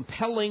a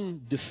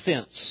compelling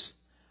defense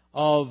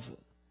of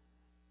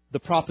the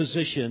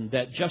proposition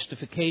that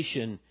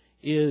justification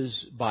is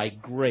by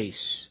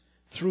grace,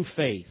 through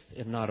faith,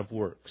 and not of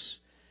works.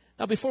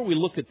 Now, before we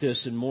look at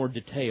this in more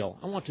detail,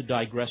 I want to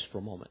digress for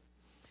a moment.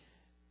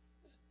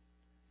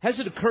 Has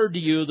it occurred to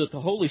you that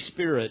the Holy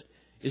Spirit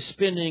is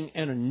spending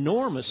an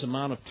enormous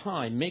amount of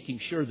time making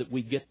sure that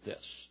we get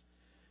this?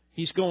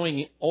 He's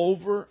going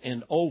over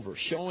and over,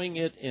 showing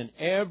it in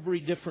every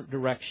different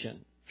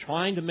direction,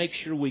 trying to make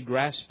sure we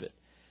grasp it.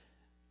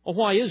 Well,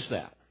 why is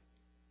that?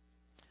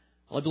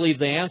 Well, I believe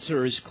the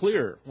answer is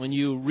clear when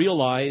you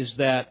realize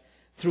that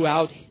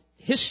throughout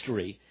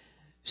history,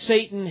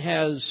 Satan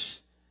has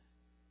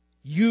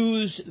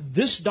used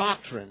this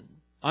doctrine,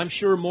 I'm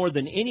sure more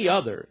than any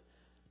other,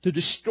 to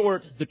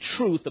distort the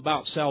truth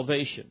about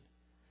salvation.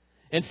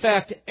 In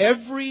fact,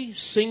 every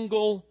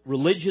single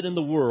religion in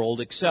the world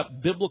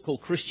except biblical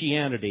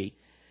Christianity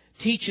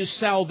teaches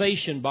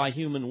salvation by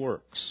human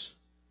works.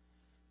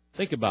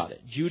 Think about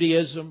it.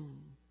 Judaism,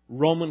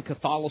 Roman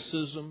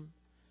Catholicism,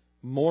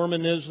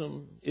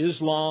 Mormonism,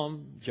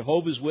 Islam,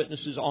 Jehovah's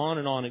Witnesses,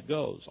 on it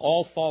goes.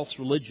 All false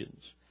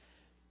religions.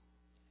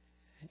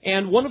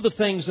 And one of the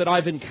things that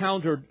I've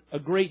encountered a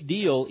great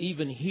deal,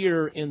 even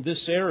here in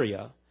this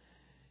area,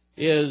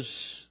 is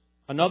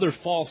another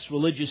false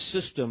religious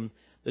system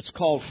that's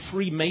called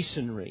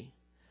Freemasonry.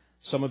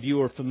 Some of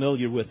you are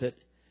familiar with it.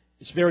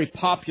 It's very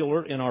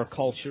popular in our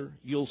culture.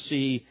 You'll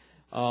see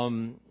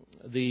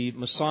the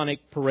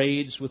Masonic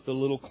parades with the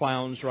little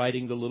clowns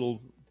riding the little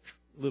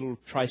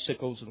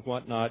tricycles and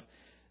whatnot.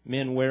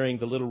 Men wearing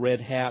the little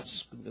red hats,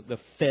 the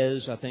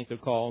fez, I think they're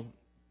called,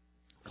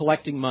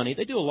 collecting money.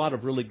 They do a lot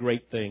of really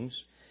great things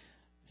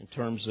in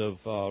terms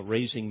of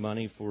raising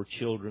money for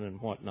children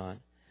and whatnot.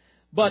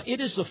 But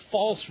it is a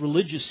false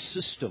religious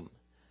system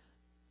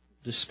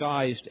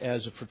disguised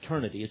as a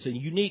fraternity. It's a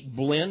unique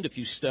blend, if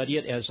you study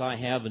it, as I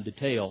have in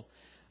detail,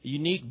 a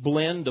unique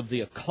blend of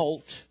the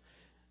occult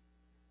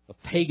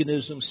of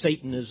paganism,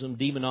 Satanism,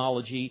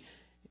 demonology,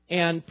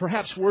 and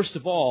perhaps worst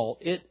of all,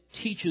 it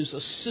teaches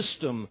a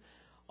system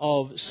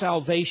of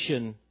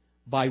salvation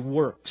by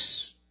works.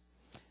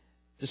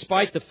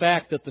 Despite the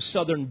fact that the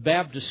Southern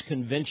Baptist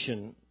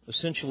Convention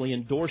essentially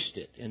endorsed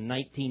it in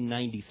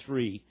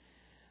 1993,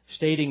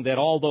 stating that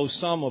although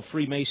some of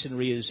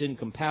Freemasonry is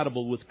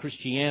incompatible with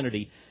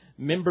Christianity,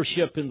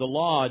 membership in the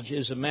lodge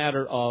is a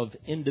matter of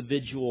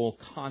individual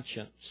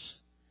conscience.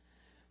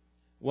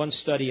 One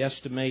study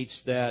estimates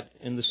that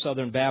in the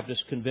Southern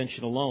Baptist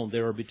Convention alone,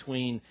 there are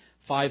between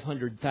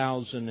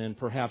 500,000 and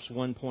perhaps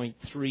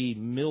 1.3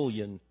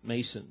 million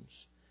Masons.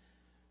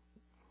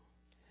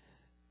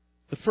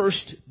 The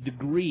first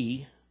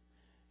degree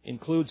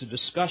includes a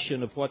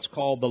discussion of what's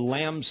called the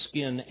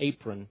lambskin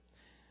apron.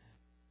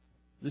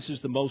 This is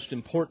the most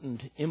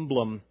important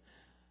emblem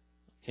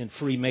in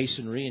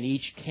Freemasonry, and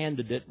each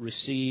candidate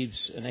receives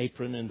an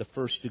apron in the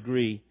first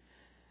degree.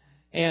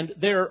 And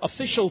their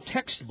official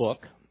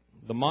textbook,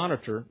 the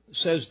Monitor,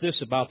 says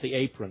this about the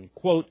apron,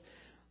 quote,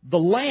 "The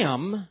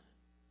lamb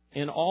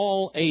in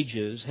all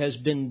ages has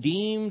been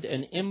deemed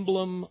an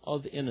emblem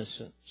of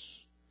innocence."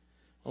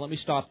 Well, let me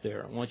stop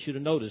there. I want you to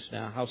notice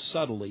now how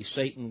subtly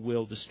Satan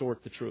will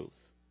distort the truth.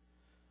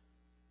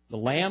 The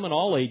lamb in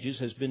all ages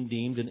has been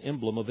deemed an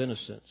emblem of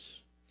innocence.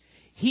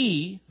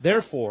 He,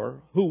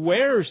 therefore, who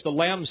wears the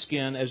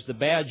lambskin as the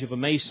badge of a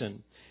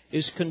Mason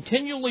is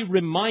continually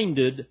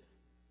reminded,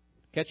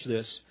 catch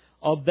this,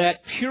 of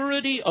that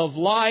purity of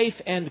life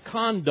and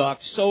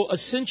conduct so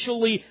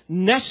essentially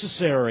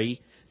necessary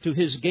to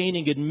his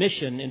gaining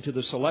admission into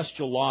the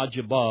celestial lodge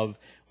above,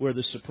 where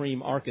the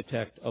supreme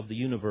architect of the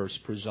universe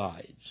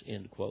presides,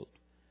 end quote.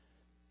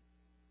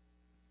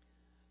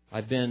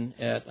 I've been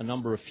at a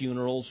number of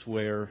funerals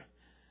where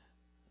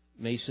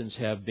Masons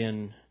have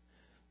been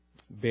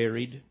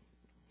buried,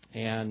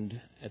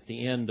 and at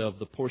the end of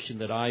the portion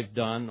that I've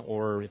done,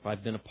 or if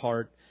I've been a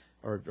part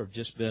or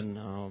just been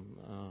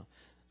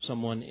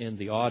someone in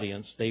the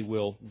audience, they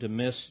will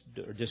dismiss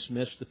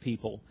the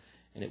people,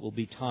 and it will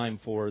be time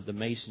for the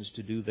Masons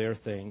to do their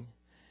thing.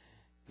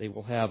 They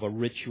will have a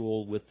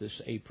ritual with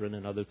this apron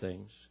and other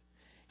things.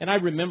 And I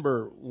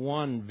remember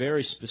one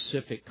very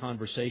specific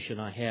conversation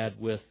I had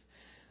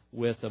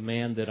with a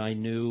man that I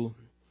knew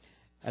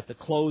at the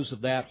close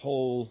of that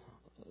whole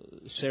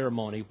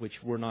ceremony,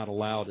 which we're not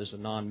allowed as a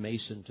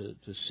non-Mason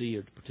to see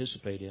or to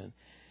participate in.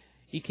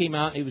 He came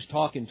out and he was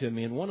talking to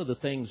me, and one of the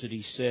things that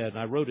he said, and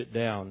I wrote it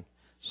down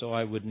so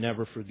I would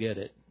never forget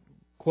it,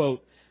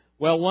 quote,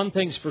 "Well, one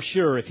thing's for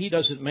sure, if he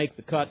doesn't make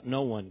the cut,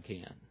 no one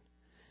can."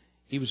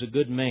 He was a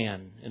good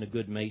man and a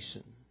good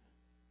Mason.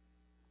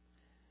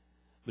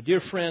 But dear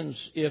friends,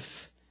 if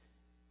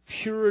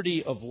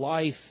purity of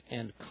life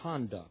and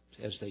conduct,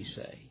 as they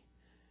say,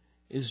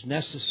 is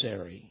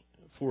necessary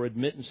for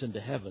admittance into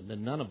heaven,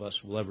 then none of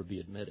us will ever be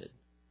admitted.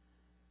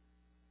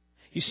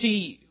 You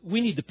see,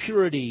 we need the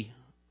purity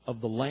of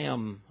the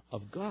Lamb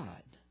of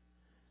God,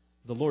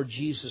 the Lord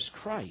Jesus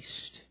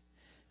Christ.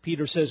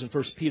 Peter says in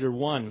 1 Peter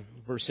 1,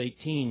 verse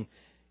 18,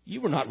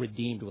 "You were not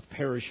redeemed with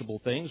perishable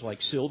things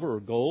like silver or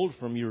gold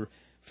from your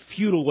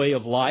futile way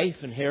of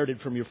life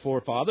inherited from your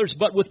forefathers,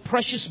 but with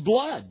precious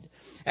blood,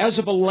 as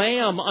of a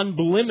lamb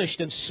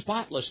unblemished and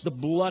spotless, the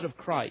blood of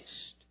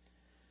Christ."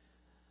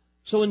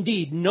 So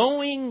indeed,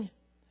 knowing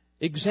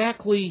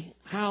exactly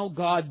how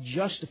God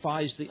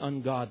justifies the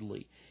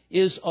ungodly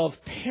is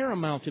of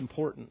paramount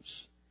importance,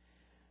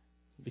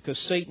 because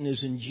Satan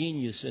is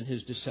ingenious in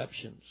his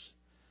deceptions.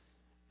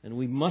 And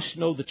we must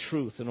know the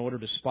truth in order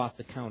to spot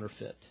the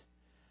counterfeit.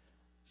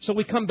 So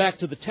we come back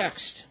to the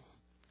text.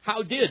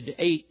 How did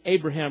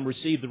Abraham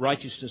receive the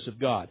righteousness of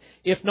God?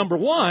 If, number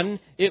one,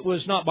 it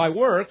was not by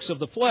works of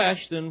the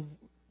flesh, then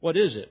what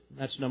is it?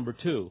 That's number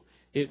two.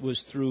 It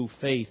was through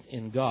faith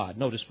in God.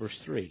 Notice verse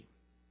 3.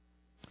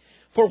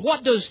 "For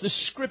what does the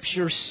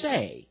Scripture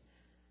say?"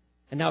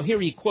 And now here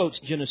he quotes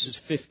Genesis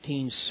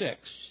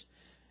 15:6.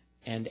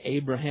 "And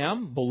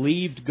Abraham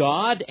believed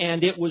God,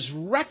 and it was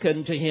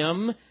reckoned to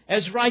him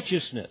as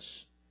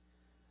righteousness."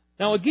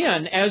 Now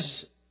again,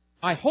 as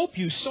I hope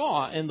you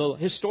saw in the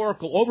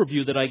historical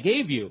overview that I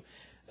gave you,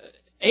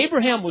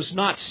 Abraham was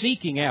not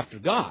seeking after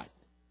God.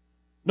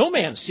 No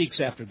man seeks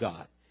after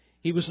God.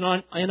 He was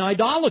not an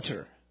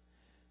idolater,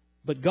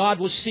 but God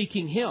was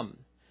seeking him.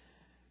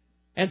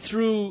 And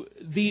through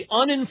the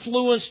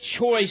uninfluenced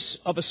choice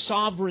of a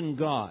sovereign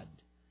God,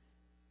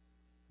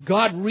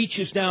 God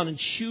reaches down and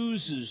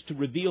chooses to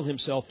reveal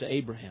himself to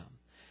Abraham.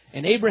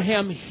 And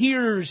Abraham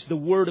hears the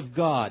word of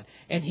God,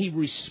 and he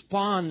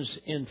responds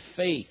in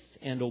faith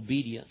and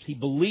obedience. He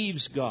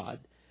believes God.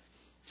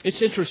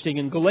 It's interesting,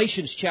 in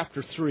Galatians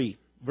chapter 3,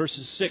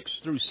 verses 6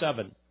 through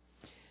 7,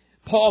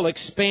 Paul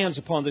expands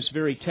upon this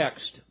very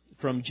text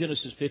from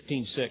Genesis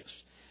 15:6.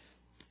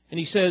 And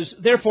he says,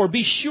 "Therefore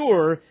be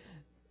sure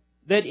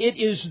that it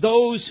is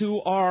those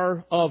who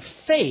are of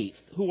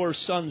faith who are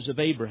sons of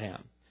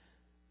Abraham."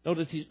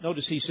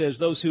 Notice he says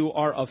those who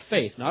are of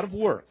faith, not of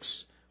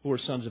works, who are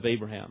sons of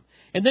Abraham.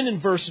 And then in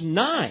verse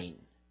 9,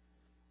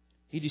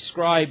 he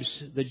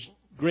describes the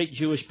great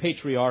Jewish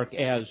patriarch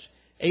as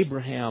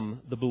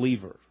Abraham the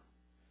believer.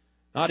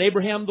 Not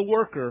Abraham the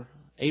worker,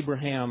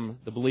 Abraham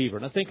the believer.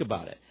 Now think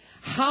about it.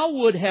 How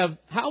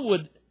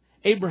would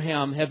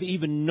Abraham have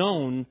even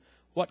known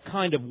what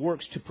kind of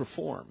works to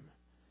perform,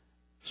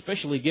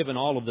 especially given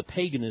all of the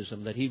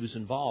paganism that he was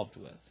involved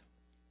with?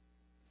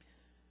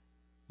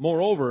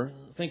 Moreover,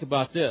 think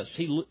about this.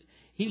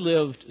 He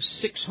lived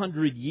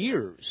 600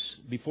 years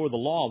before the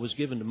law was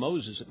given to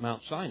Moses at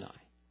Mount Sinai.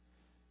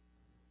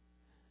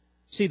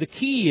 See, the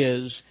key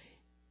is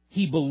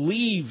he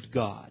believed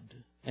God,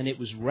 and it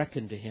was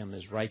reckoned to him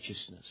as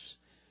righteousness.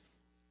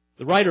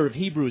 The writer of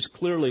Hebrews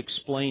clearly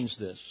explains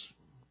this.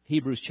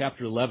 Hebrews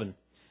chapter 11,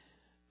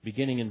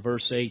 beginning in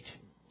verse 8,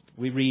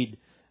 we read,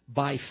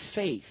 "By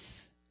faith,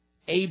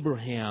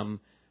 Abraham,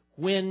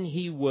 when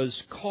he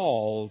was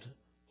called,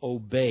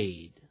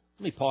 obeyed."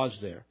 Let me pause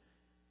there.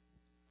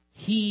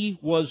 He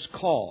was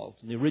called.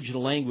 In the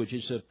original language,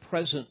 it's a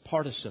present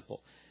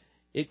participle.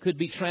 It could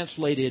be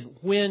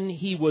translated, when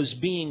he was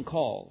being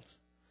called.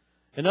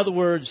 In other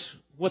words,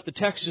 what the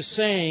text is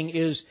saying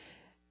is,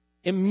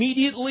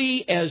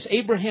 immediately as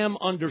Abraham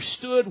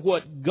understood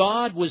what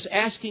God was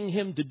asking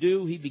him to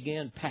do, he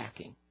began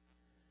packing.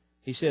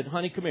 He said,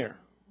 "Honey, come here.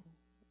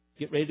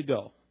 Get ready to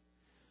go."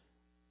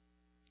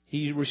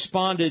 He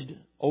responded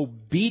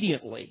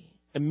obediently,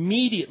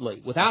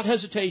 immediately, without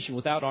hesitation,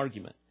 without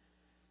argument.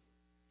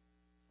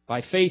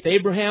 By faith,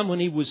 Abraham, when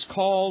he was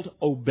called,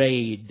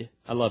 obeyed.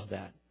 I love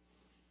that.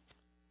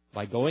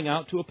 By going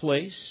out to a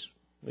place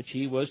which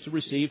he was to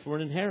receive for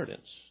an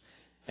inheritance.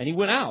 And he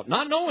went out,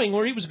 not knowing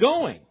where he was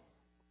going.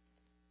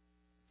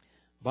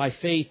 By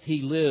faith,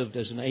 he lived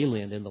as an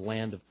alien in the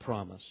land of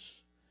promise,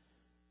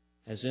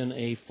 as in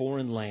a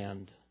foreign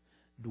land,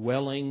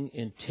 dwelling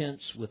in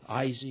tents with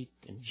Isaac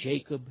and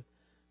Jacob,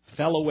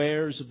 fellow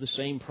heirs of the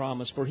same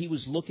promise, for he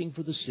was looking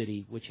for the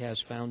city which has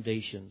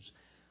foundations,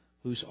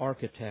 whose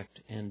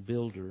architect and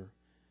builder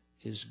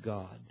is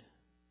God.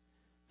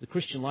 The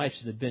Christian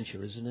life's an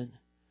adventure, isn't it?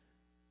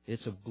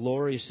 It's a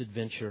glorious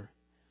adventure.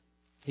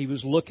 He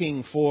was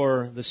looking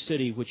for the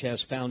city which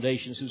has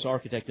foundations, whose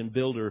architect and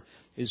builder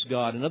is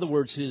God. In other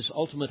words, his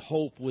ultimate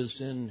hope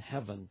was in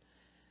heaven.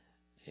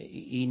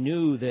 He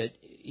knew that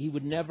he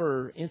would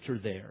never enter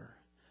there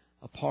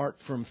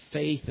apart from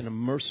faith in a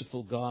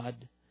merciful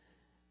God,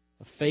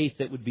 a faith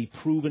that would be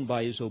proven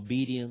by his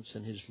obedience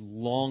and his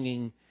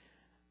longing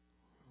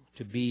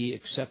to be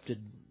accepted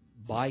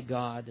by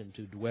God and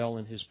to dwell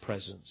in His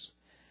presence.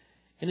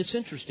 And it's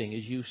interesting,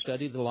 as you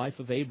study the life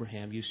of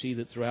Abraham, you see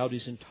that throughout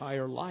his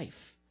entire life,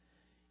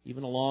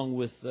 even along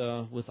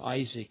with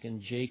Isaac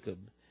and Jacob,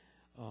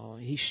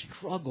 he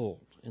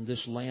struggled in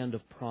this land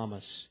of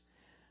promise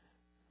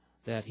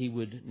that he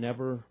would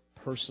never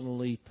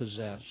personally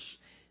possess,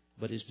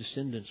 but his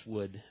descendants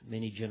would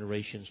many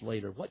generations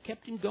later. What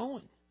kept him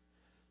going?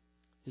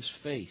 His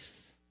faith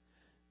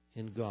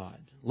in God.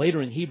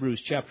 Later in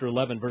Hebrews chapter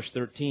 11, verse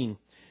 13,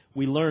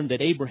 we learn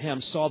that Abraham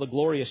saw the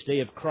glorious day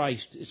of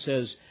Christ. It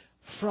says,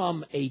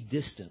 from a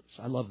distance.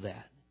 I love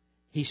that.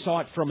 He saw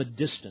it from a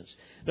distance.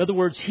 In other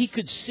words, he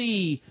could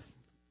see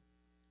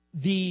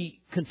the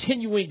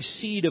continuing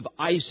seed of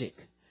Isaac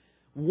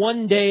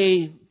one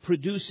day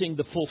producing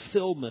the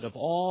fulfillment of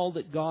all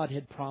that God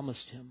had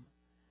promised him.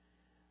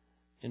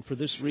 And for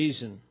this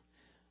reason,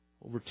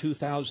 over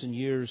 2,000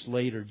 years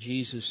later,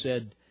 Jesus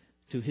said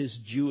to his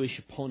Jewish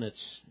opponents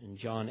in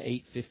John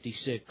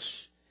 8:56,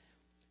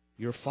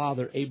 "Your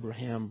father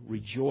Abraham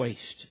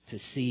rejoiced to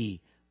see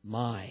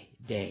my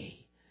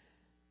day,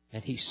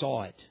 and he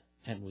saw it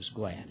and was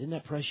glad." Isn't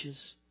that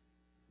precious?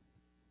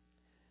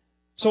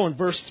 So in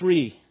verse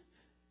 3,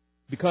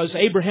 because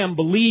Abraham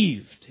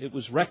believed, it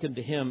was reckoned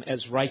to him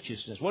as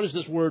righteousness. What does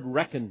this word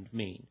reckoned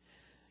mean?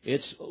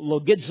 It's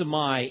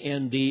logizomai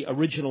in the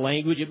original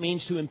language. It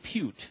means to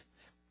impute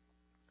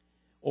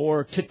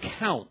or to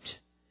count.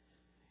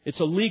 It's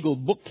a legal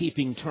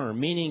bookkeeping term,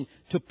 meaning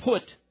to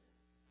put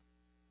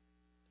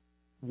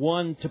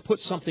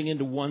something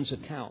into one's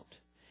account.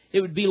 It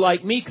would be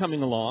like me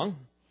coming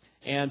along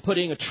and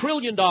putting $1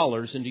 trillion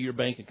into your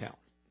bank account.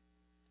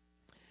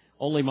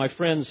 Only, my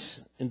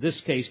friends, in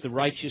this case, the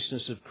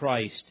righteousness of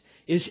Christ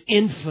is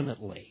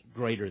infinitely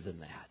greater than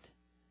that.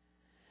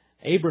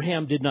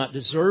 Abraham did not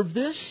deserve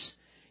this.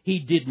 He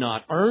did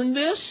not earn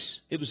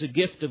this. It was a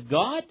gift of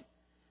God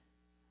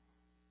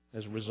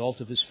as a result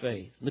of his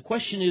faith. And the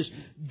question is,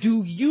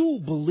 do you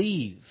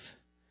believe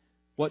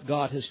what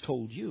God has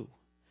told you?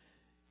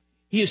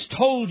 He has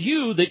told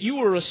you that you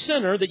are a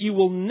sinner, that you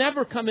will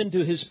never come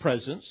into His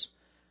presence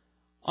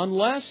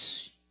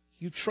unless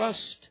you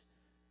trust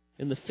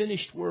in the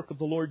finished work of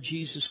the Lord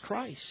Jesus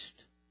Christ,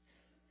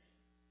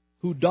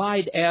 who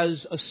died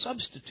as a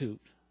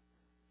substitute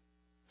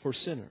for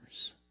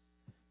sinners.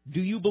 Do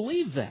you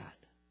believe that?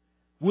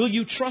 Will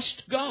you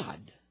trust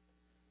God?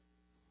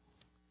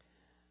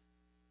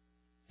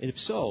 And if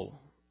so,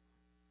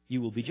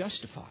 you will be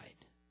justified.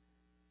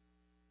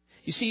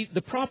 You see,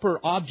 the proper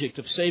object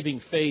of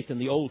saving faith in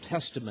the Old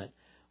Testament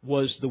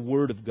was the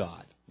Word of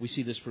God. We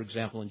see this, for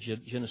example, in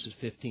Genesis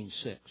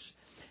 15:6.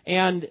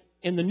 And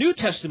in the New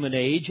Testament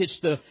age, it's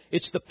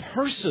the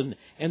person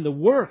and the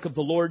work of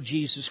the Lord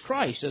Jesus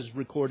Christ as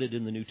recorded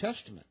in the New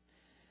Testament.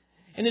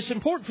 And it's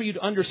important for you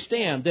to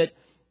understand that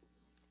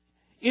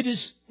it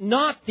is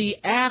not the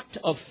act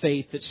of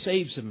faith that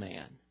saves a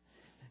man.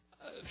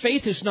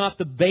 Faith is not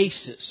the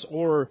basis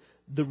or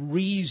the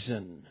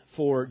reason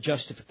for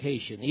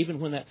justification, even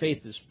when that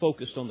faith is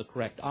focused on the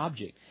correct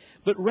object.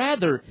 But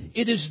rather,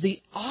 it is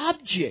the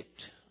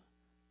object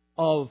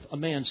of a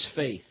man's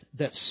faith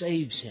that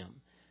saves him.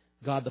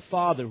 God the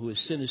Father, who has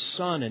sent His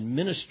Son and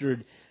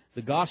ministered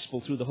the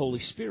gospel through the Holy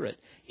Spirit.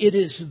 It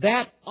is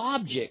that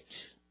object,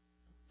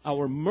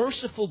 our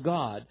merciful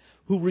God,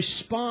 who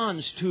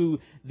responds to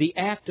the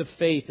act of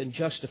faith and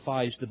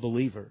justifies the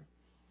believer.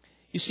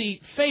 You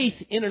see, faith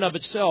in and of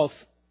itself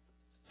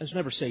has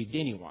never saved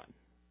anyone.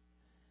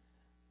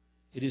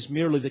 It is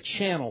merely the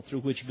channel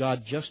through which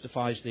God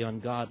justifies the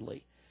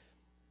ungodly.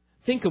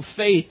 Think of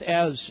faith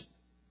as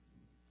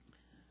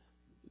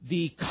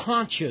the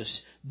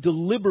conscious,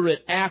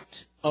 deliberate act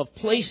of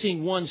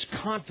placing one's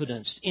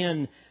confidence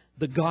in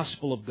the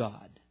gospel of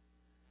God.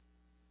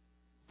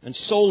 And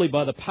solely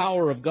by the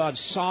power of God's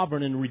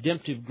sovereign and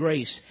redemptive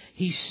grace,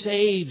 He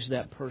saves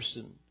that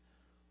person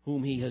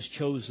whom He has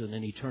chosen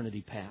in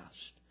eternity past.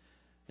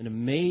 An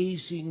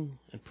amazing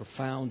and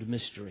profound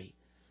mystery.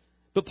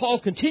 But Paul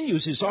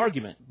continues his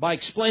argument by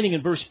explaining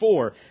in verse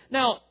 4,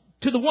 now,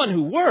 to the one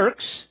who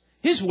works,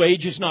 his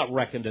wage is not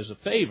reckoned as a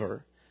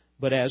favor,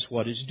 but as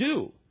what is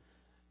due.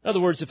 In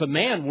other words, if a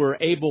man were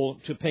able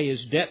to pay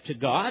his debt to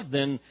God,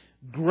 then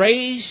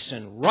grace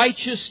and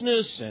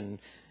righteousness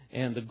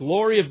and the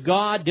glory of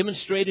God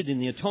demonstrated in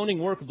the atoning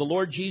work of the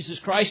Lord Jesus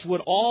Christ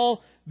would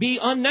all be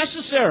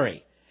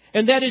unnecessary.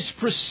 And that is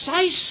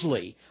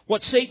precisely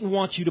what Satan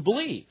wants you to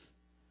believe.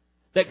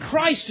 That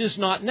Christ is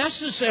not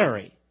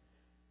necessary.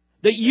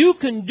 That you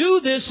can do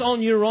this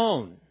on your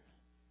own.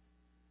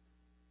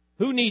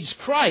 Who needs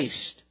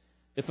Christ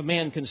if a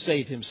man can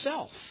save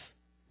himself?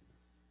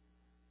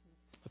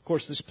 Of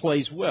course, this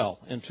plays well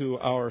into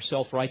our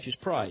self-righteous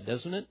pride,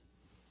 doesn't it?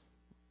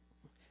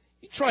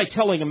 You try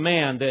telling a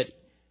man that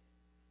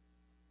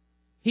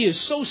he is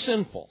so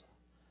sinful,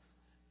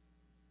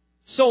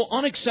 so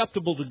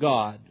unacceptable to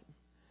God,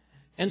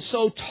 and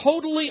so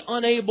totally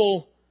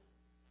unable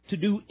to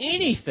do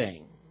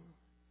anything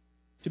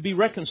to be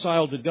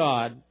reconciled to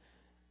God,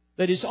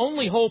 that his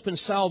only hope in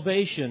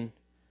salvation,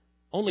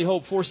 only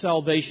hope for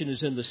salvation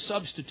is in the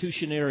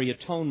substitutionary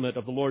atonement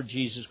of the Lord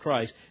Jesus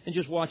Christ. And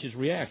just watch his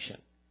reaction.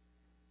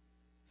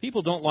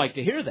 People don't like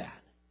to hear that.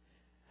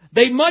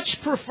 They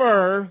much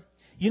prefer,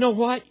 you know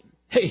what?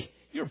 Hey,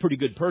 you're a pretty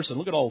good person.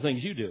 Look at all the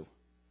things you do.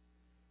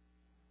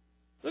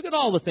 Look at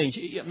all the things.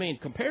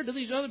 Compared to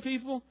these other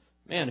people,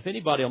 man, if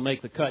anybody will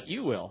make the cut,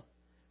 you will.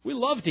 We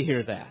love to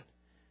hear that.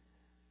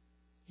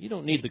 You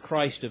don't need the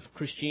Christ of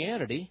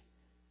Christianity.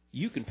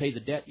 You can pay the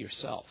debt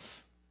yourself.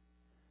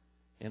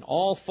 And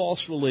all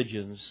false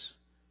religions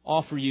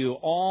offer you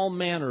all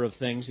manner of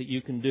things that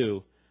you can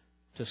do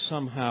to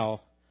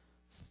somehow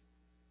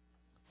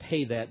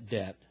pay that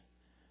debt,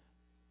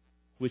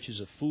 which is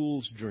a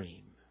fool's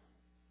dream.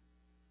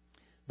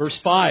 Verse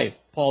 5,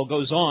 Paul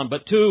goes on,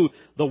 but to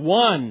the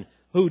one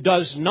who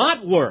does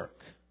not work.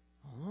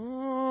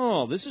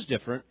 Oh, this is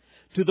different.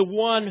 To the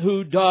one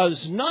who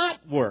does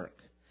not work,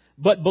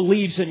 but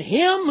believes in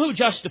Him who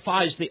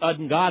justifies the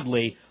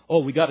ungodly. Oh,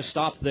 we got to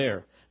stop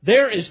there.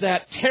 There is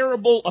that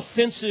terrible,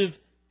 offensive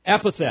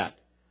epithet,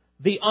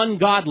 the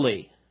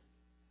ungodly.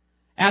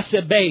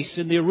 Asebes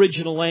in the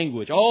original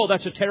language. Oh,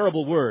 that's a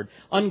terrible word.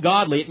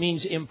 Ungodly. It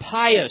means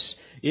impious.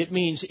 It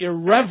means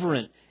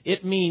irreverent.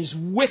 It means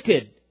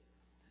wicked.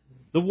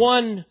 The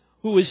one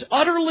who is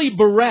utterly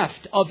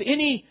bereft of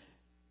any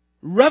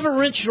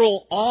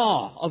reverential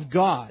awe of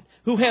God,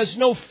 who has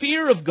no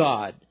fear of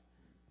God,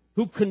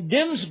 who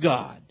condemns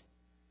God.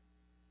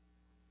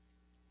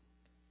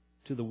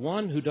 To the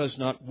one who does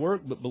not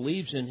work but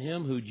believes in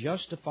Him who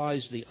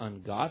justifies the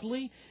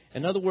ungodly.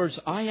 In other words,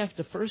 I have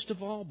to first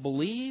of all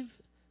believe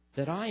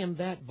that I am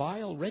that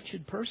vile,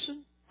 wretched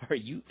person? Are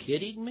you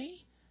kidding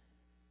me?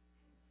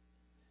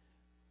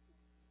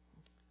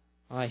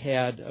 I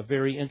had a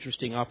very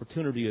interesting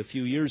opportunity a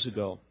few years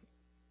ago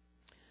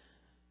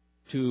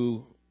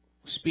to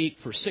speak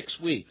for 6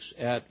 weeks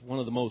at one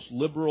of the most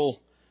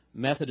liberal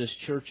Methodist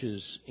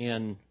churches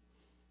in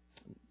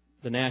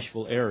the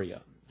Nashville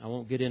area. I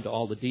won't get into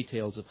all the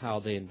details of how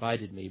they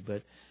invited me,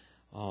 but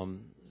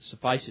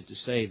suffice it to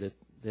say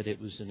that it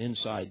was an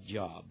inside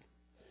job.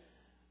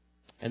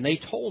 And they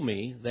told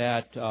me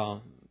that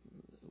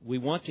we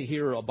want to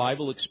hear a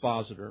Bible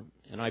expositor,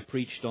 and I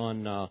preached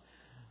on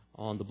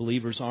the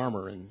believer's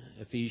armor in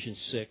Ephesians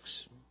 6.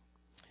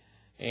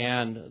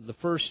 And the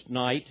first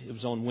night, it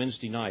was on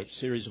Wednesday night,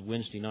 series of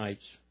Wednesday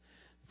nights.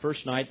 The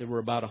first night there were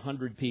about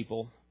 100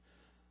 people.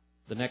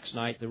 The next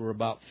night there were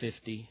about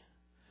 50.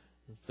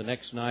 The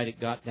next night it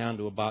got down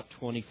to about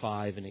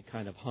 25, and it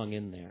kind of hung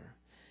in there.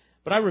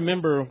 But I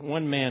remember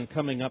one man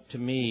coming up to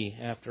me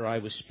after I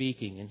was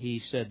speaking, and he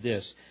said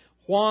this,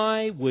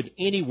 "Why would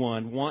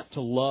anyone want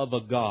to love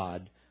a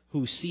God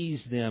who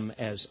sees them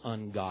as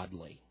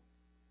ungodly?"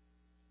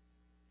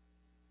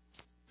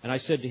 And I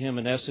said to him,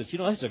 in essence,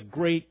 that's a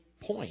great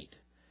point.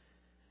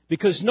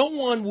 Because no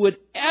one would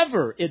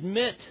ever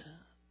admit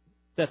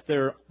that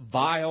they're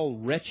vile,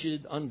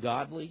 wretched,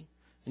 ungodly.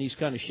 And he's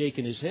kind of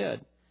shaking his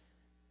head.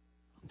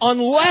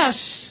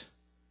 Unless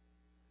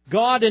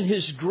God in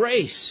His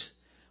grace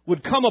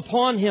would come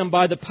upon him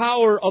by the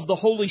power of the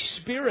Holy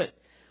Spirit,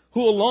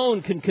 who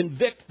alone can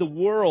convict the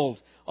world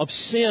of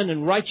sin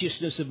and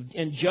righteousness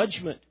and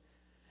judgment,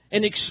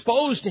 and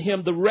expose to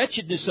him the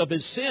wretchedness of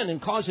his sin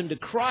and cause him to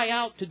cry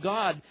out to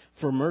God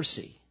for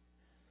mercy.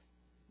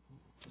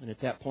 And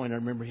at that point, I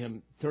remember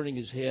him turning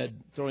his head,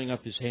 throwing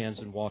up his hands,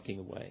 and walking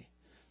away.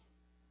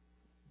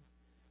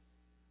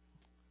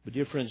 But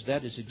dear friends,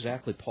 that is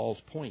exactly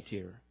Paul's point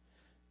here.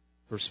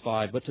 Verse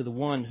 5, but to the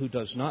one who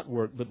does not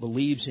work, but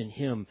believes in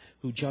Him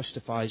who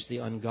justifies the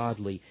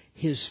ungodly,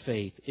 his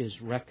faith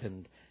is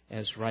reckoned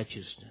as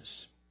righteousness.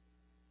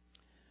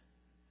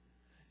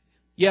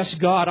 Yes,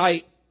 God,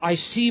 I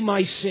see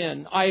my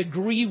sin. I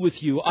agree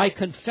with you. I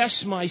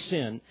confess my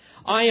sin.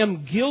 I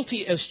am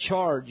guilty as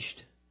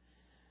charged.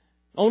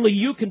 Only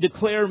you can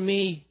declare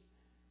me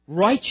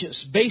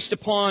righteous based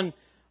upon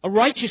a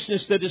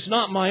righteousness that is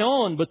not my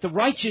own, but the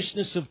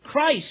righteousness of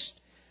Christ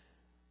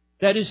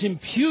that is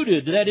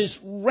imputed, that is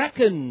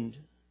reckoned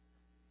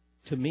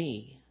to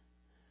me.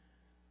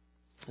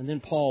 And then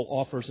Paul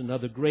offers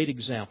another great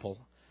example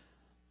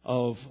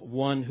of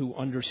one who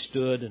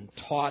understood and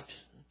taught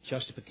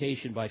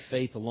justification by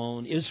faith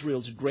alone.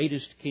 Israel's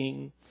greatest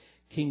king,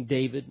 King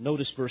David.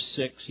 Notice verse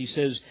 6. He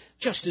says,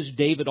 just as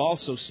David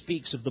also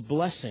speaks of the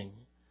blessing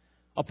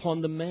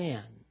upon the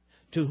man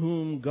to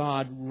whom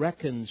God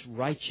reckons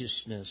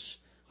righteousness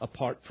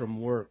apart from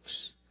works.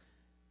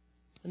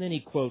 And then he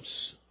quotes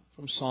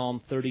from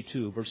Psalm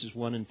 32, verses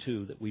 1 and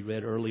 2 that we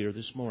read earlier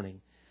this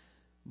morning.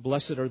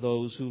 Blessed are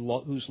those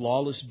whose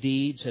lawless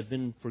deeds have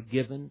been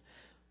forgiven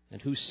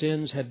and whose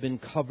sins have been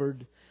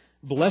covered.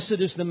 Blessed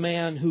is the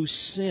man whose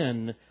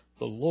sin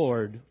the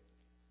Lord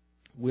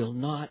will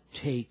not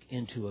take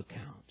into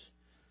account.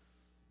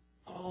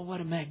 Oh, what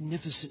a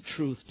magnificent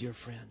truth, dear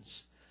friends.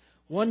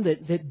 One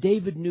that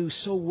David knew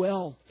so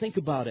well. Think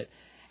about it.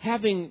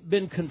 Having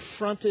been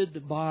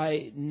confronted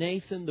by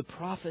Nathan the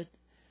prophet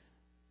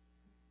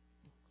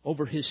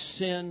over his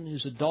sin,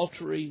 his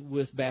adultery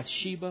with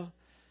Bathsheba,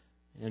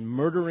 and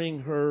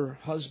murdering her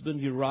husband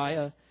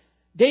Uriah,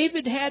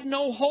 David had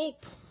no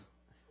hope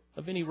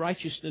of any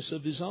righteousness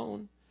of his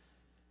own.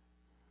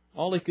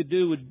 All he could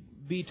do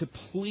would be to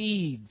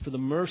plead for the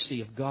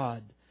mercy of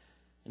God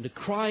and to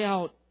cry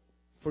out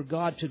for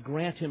God to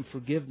grant him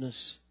forgiveness.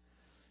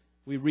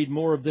 We read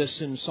more of this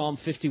in Psalm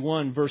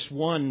 51, verse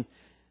 1.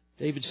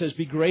 David says,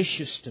 be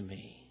gracious to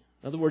me.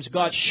 In other words,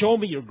 God, show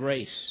me your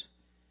grace.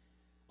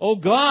 O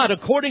God,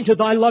 according to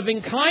thy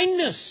loving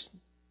kindness.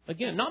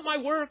 Again, not my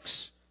works.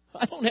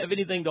 I don't have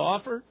anything to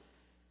offer.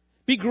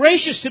 Be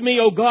gracious to me,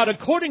 O God,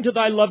 according to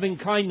thy loving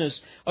kindness,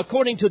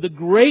 according to the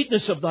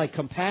greatness of thy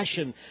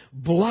compassion.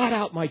 Blot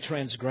out my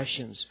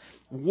transgressions.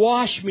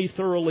 Wash me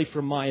thoroughly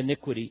from my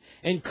iniquity,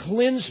 and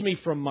cleanse me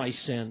from my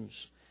sins.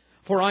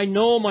 For I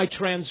know my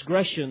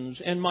transgressions,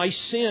 and my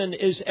sin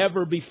is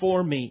ever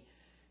before me.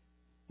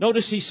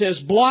 Notice he says,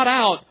 blot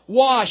out,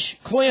 wash,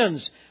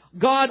 cleanse.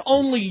 God,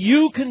 only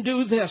you can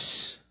do this.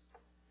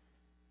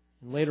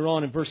 And later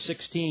on in verse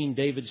 16,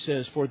 David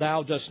says, for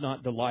thou dost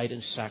not delight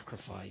in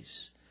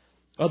sacrifice.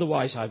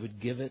 Otherwise I would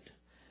give it.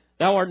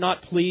 Thou art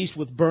not pleased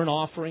with burnt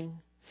offering.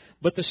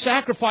 But the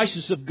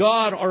sacrifices of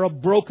God are a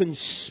broken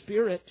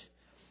spirit,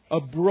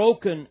 a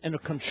broken and a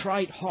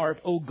contrite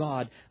heart, O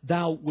God,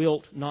 thou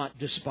wilt not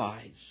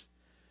despise.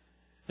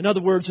 In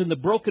other words, in the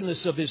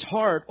brokenness of his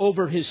heart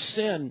over his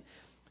sin,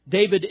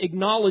 David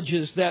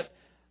acknowledges that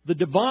the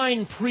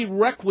divine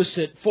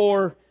prerequisite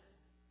for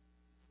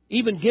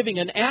even giving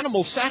an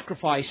animal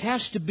sacrifice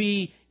has to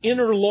be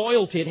inner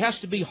loyalty. It has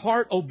to be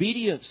heart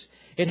obedience.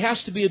 It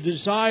has to be a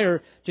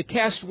desire to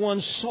cast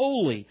one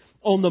solely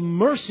on the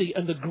mercy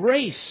and the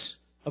grace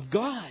of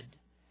God.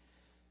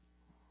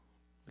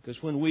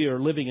 Because when we are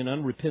living in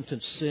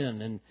unrepentant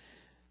sin and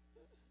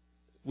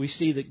we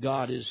see that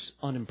God is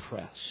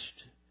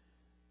unimpressed,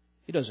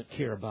 He doesn't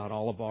care about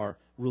all of our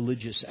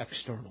religious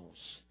externals.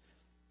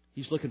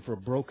 He's looking for a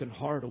broken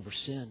heart over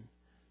sin.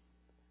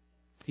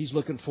 He's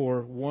looking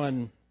for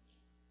one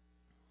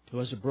who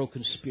has a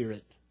broken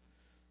spirit,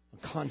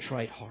 a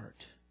contrite heart.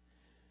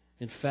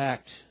 In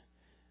fact,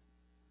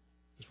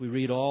 as we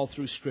read all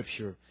through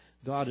Scripture,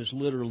 God is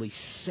literally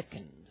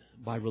sickened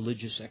by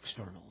religious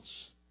externals.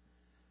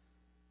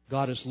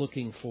 God is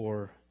looking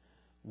for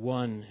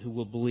one who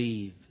will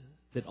believe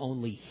that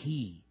only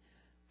He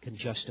can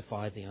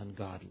justify the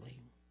ungodly.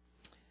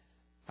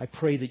 I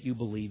pray that you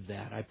believe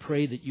that. I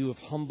pray that you have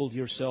humbled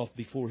yourself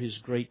before His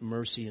great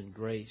mercy and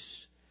grace.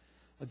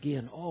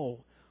 Again,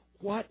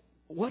 what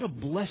a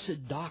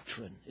blessed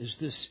doctrine is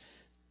this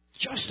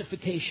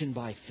justification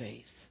by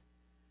faith.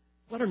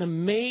 What an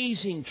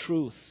amazing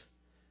truth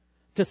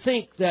to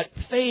think that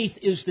faith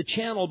is the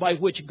channel by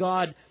which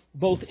God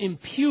both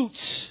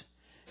imputes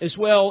as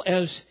well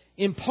as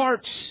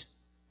imparts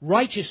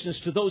righteousness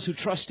to those who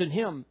trust in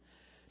Him.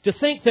 To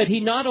think that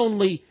He not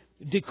only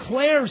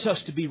declares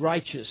us to be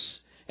righteous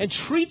and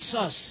treats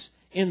us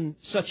in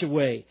such a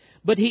way,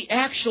 but He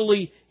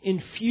actually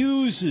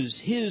infuses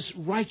His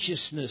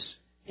righteousness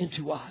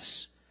into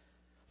us.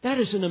 That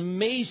is an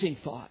amazing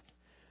thought.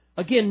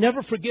 Again,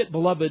 never forget,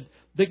 beloved,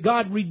 that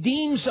God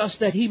redeems us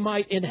that He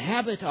might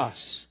inhabit us.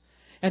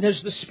 And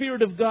as the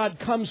Spirit of God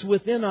comes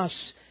within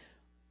us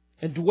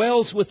and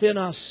dwells within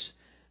us,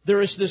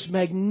 there is this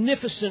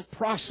magnificent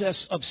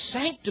process of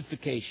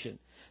sanctification.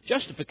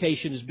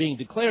 Justification is being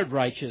declared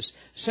righteous.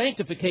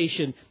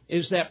 Sanctification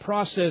is that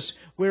process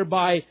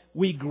whereby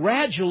we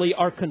gradually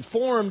are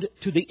conformed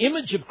to the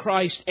image of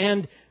Christ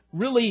and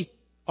really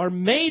are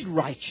made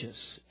righteous.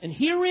 And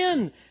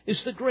herein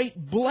is the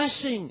great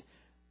blessing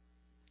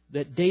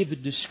that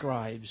David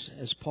describes,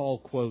 as Paul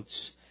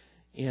quotes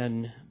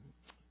in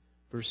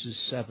verses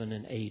 7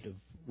 and 8 of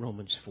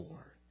Romans 4.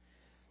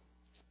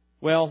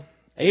 Well,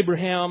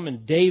 Abraham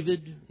and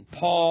David and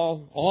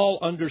Paul all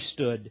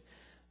understood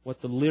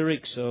what the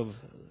lyrics of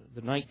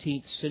the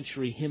 19th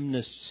century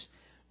hymnists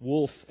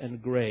Wolfe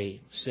and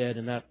Gray said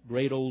in that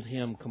great old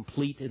hymn,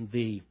 Complete in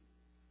Thee.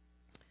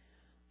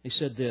 They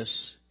said this,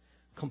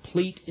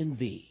 complete in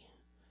Thee.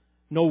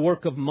 No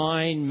work of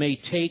mine may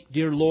take,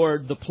 dear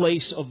Lord, the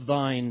place of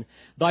Thine.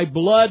 Thy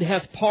blood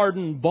hath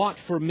pardon bought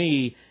for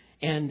me,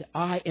 and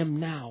I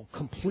am now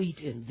complete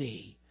in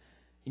Thee.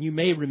 And you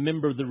may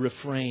remember the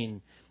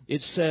refrain.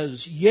 It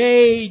says,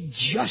 yea,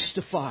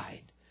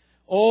 justified.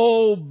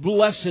 Oh,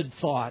 blessed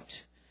thought.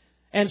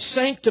 And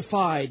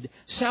sanctified,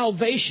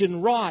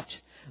 salvation wrought.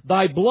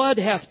 Thy blood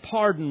hath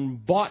pardon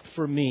bought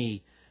for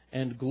me,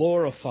 and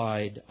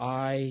glorified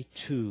I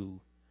too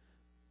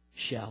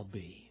shall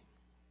be.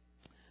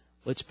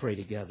 Let's pray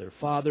together.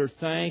 Father,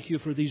 thank You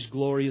for these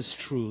glorious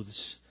truths.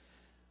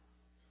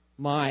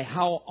 My,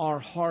 how our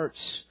hearts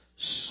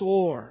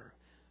soar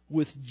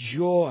with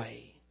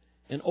joy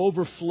and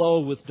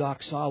overflow with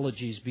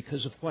doxologies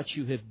because of what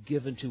You have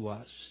given to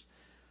us.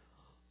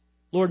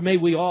 Lord, may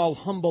we all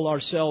humble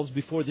ourselves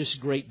before this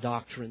great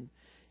doctrine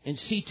and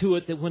see to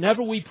it that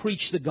whenever we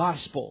preach the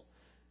gospel,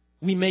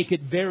 we make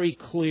it very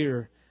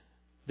clear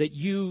that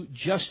You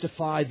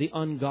justify the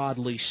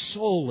ungodly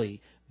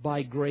solely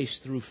by grace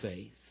through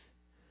faith.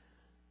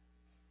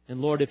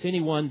 And Lord, if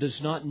anyone does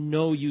not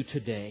know You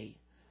today,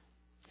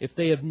 if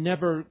they have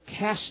never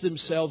cast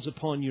themselves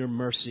upon Your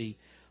mercy,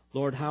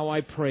 Lord, how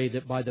I pray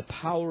that by the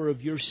power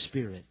of Your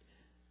Spirit,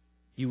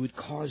 You would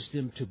cause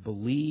them to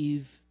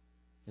believe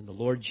in the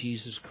Lord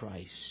Jesus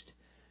Christ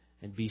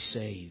and be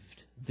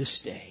saved this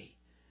day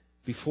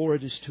before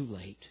it is too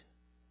late.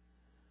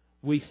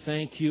 We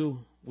thank You,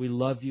 we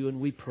love You, and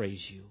we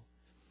praise You.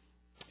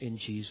 In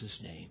Jesus'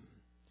 name,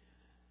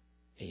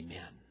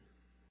 amen.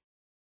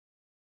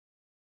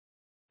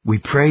 We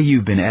pray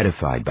you've been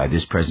edified by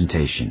this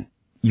presentation.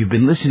 You've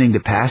been listening to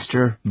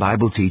Pastor,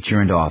 Bible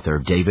teacher, and author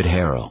David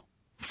Harrell.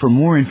 For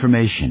more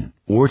information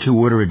or to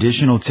order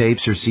additional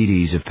tapes or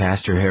CDs of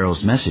Pastor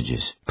Harrell's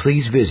messages,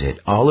 please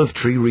visit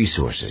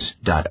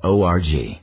olivetreeresources.org.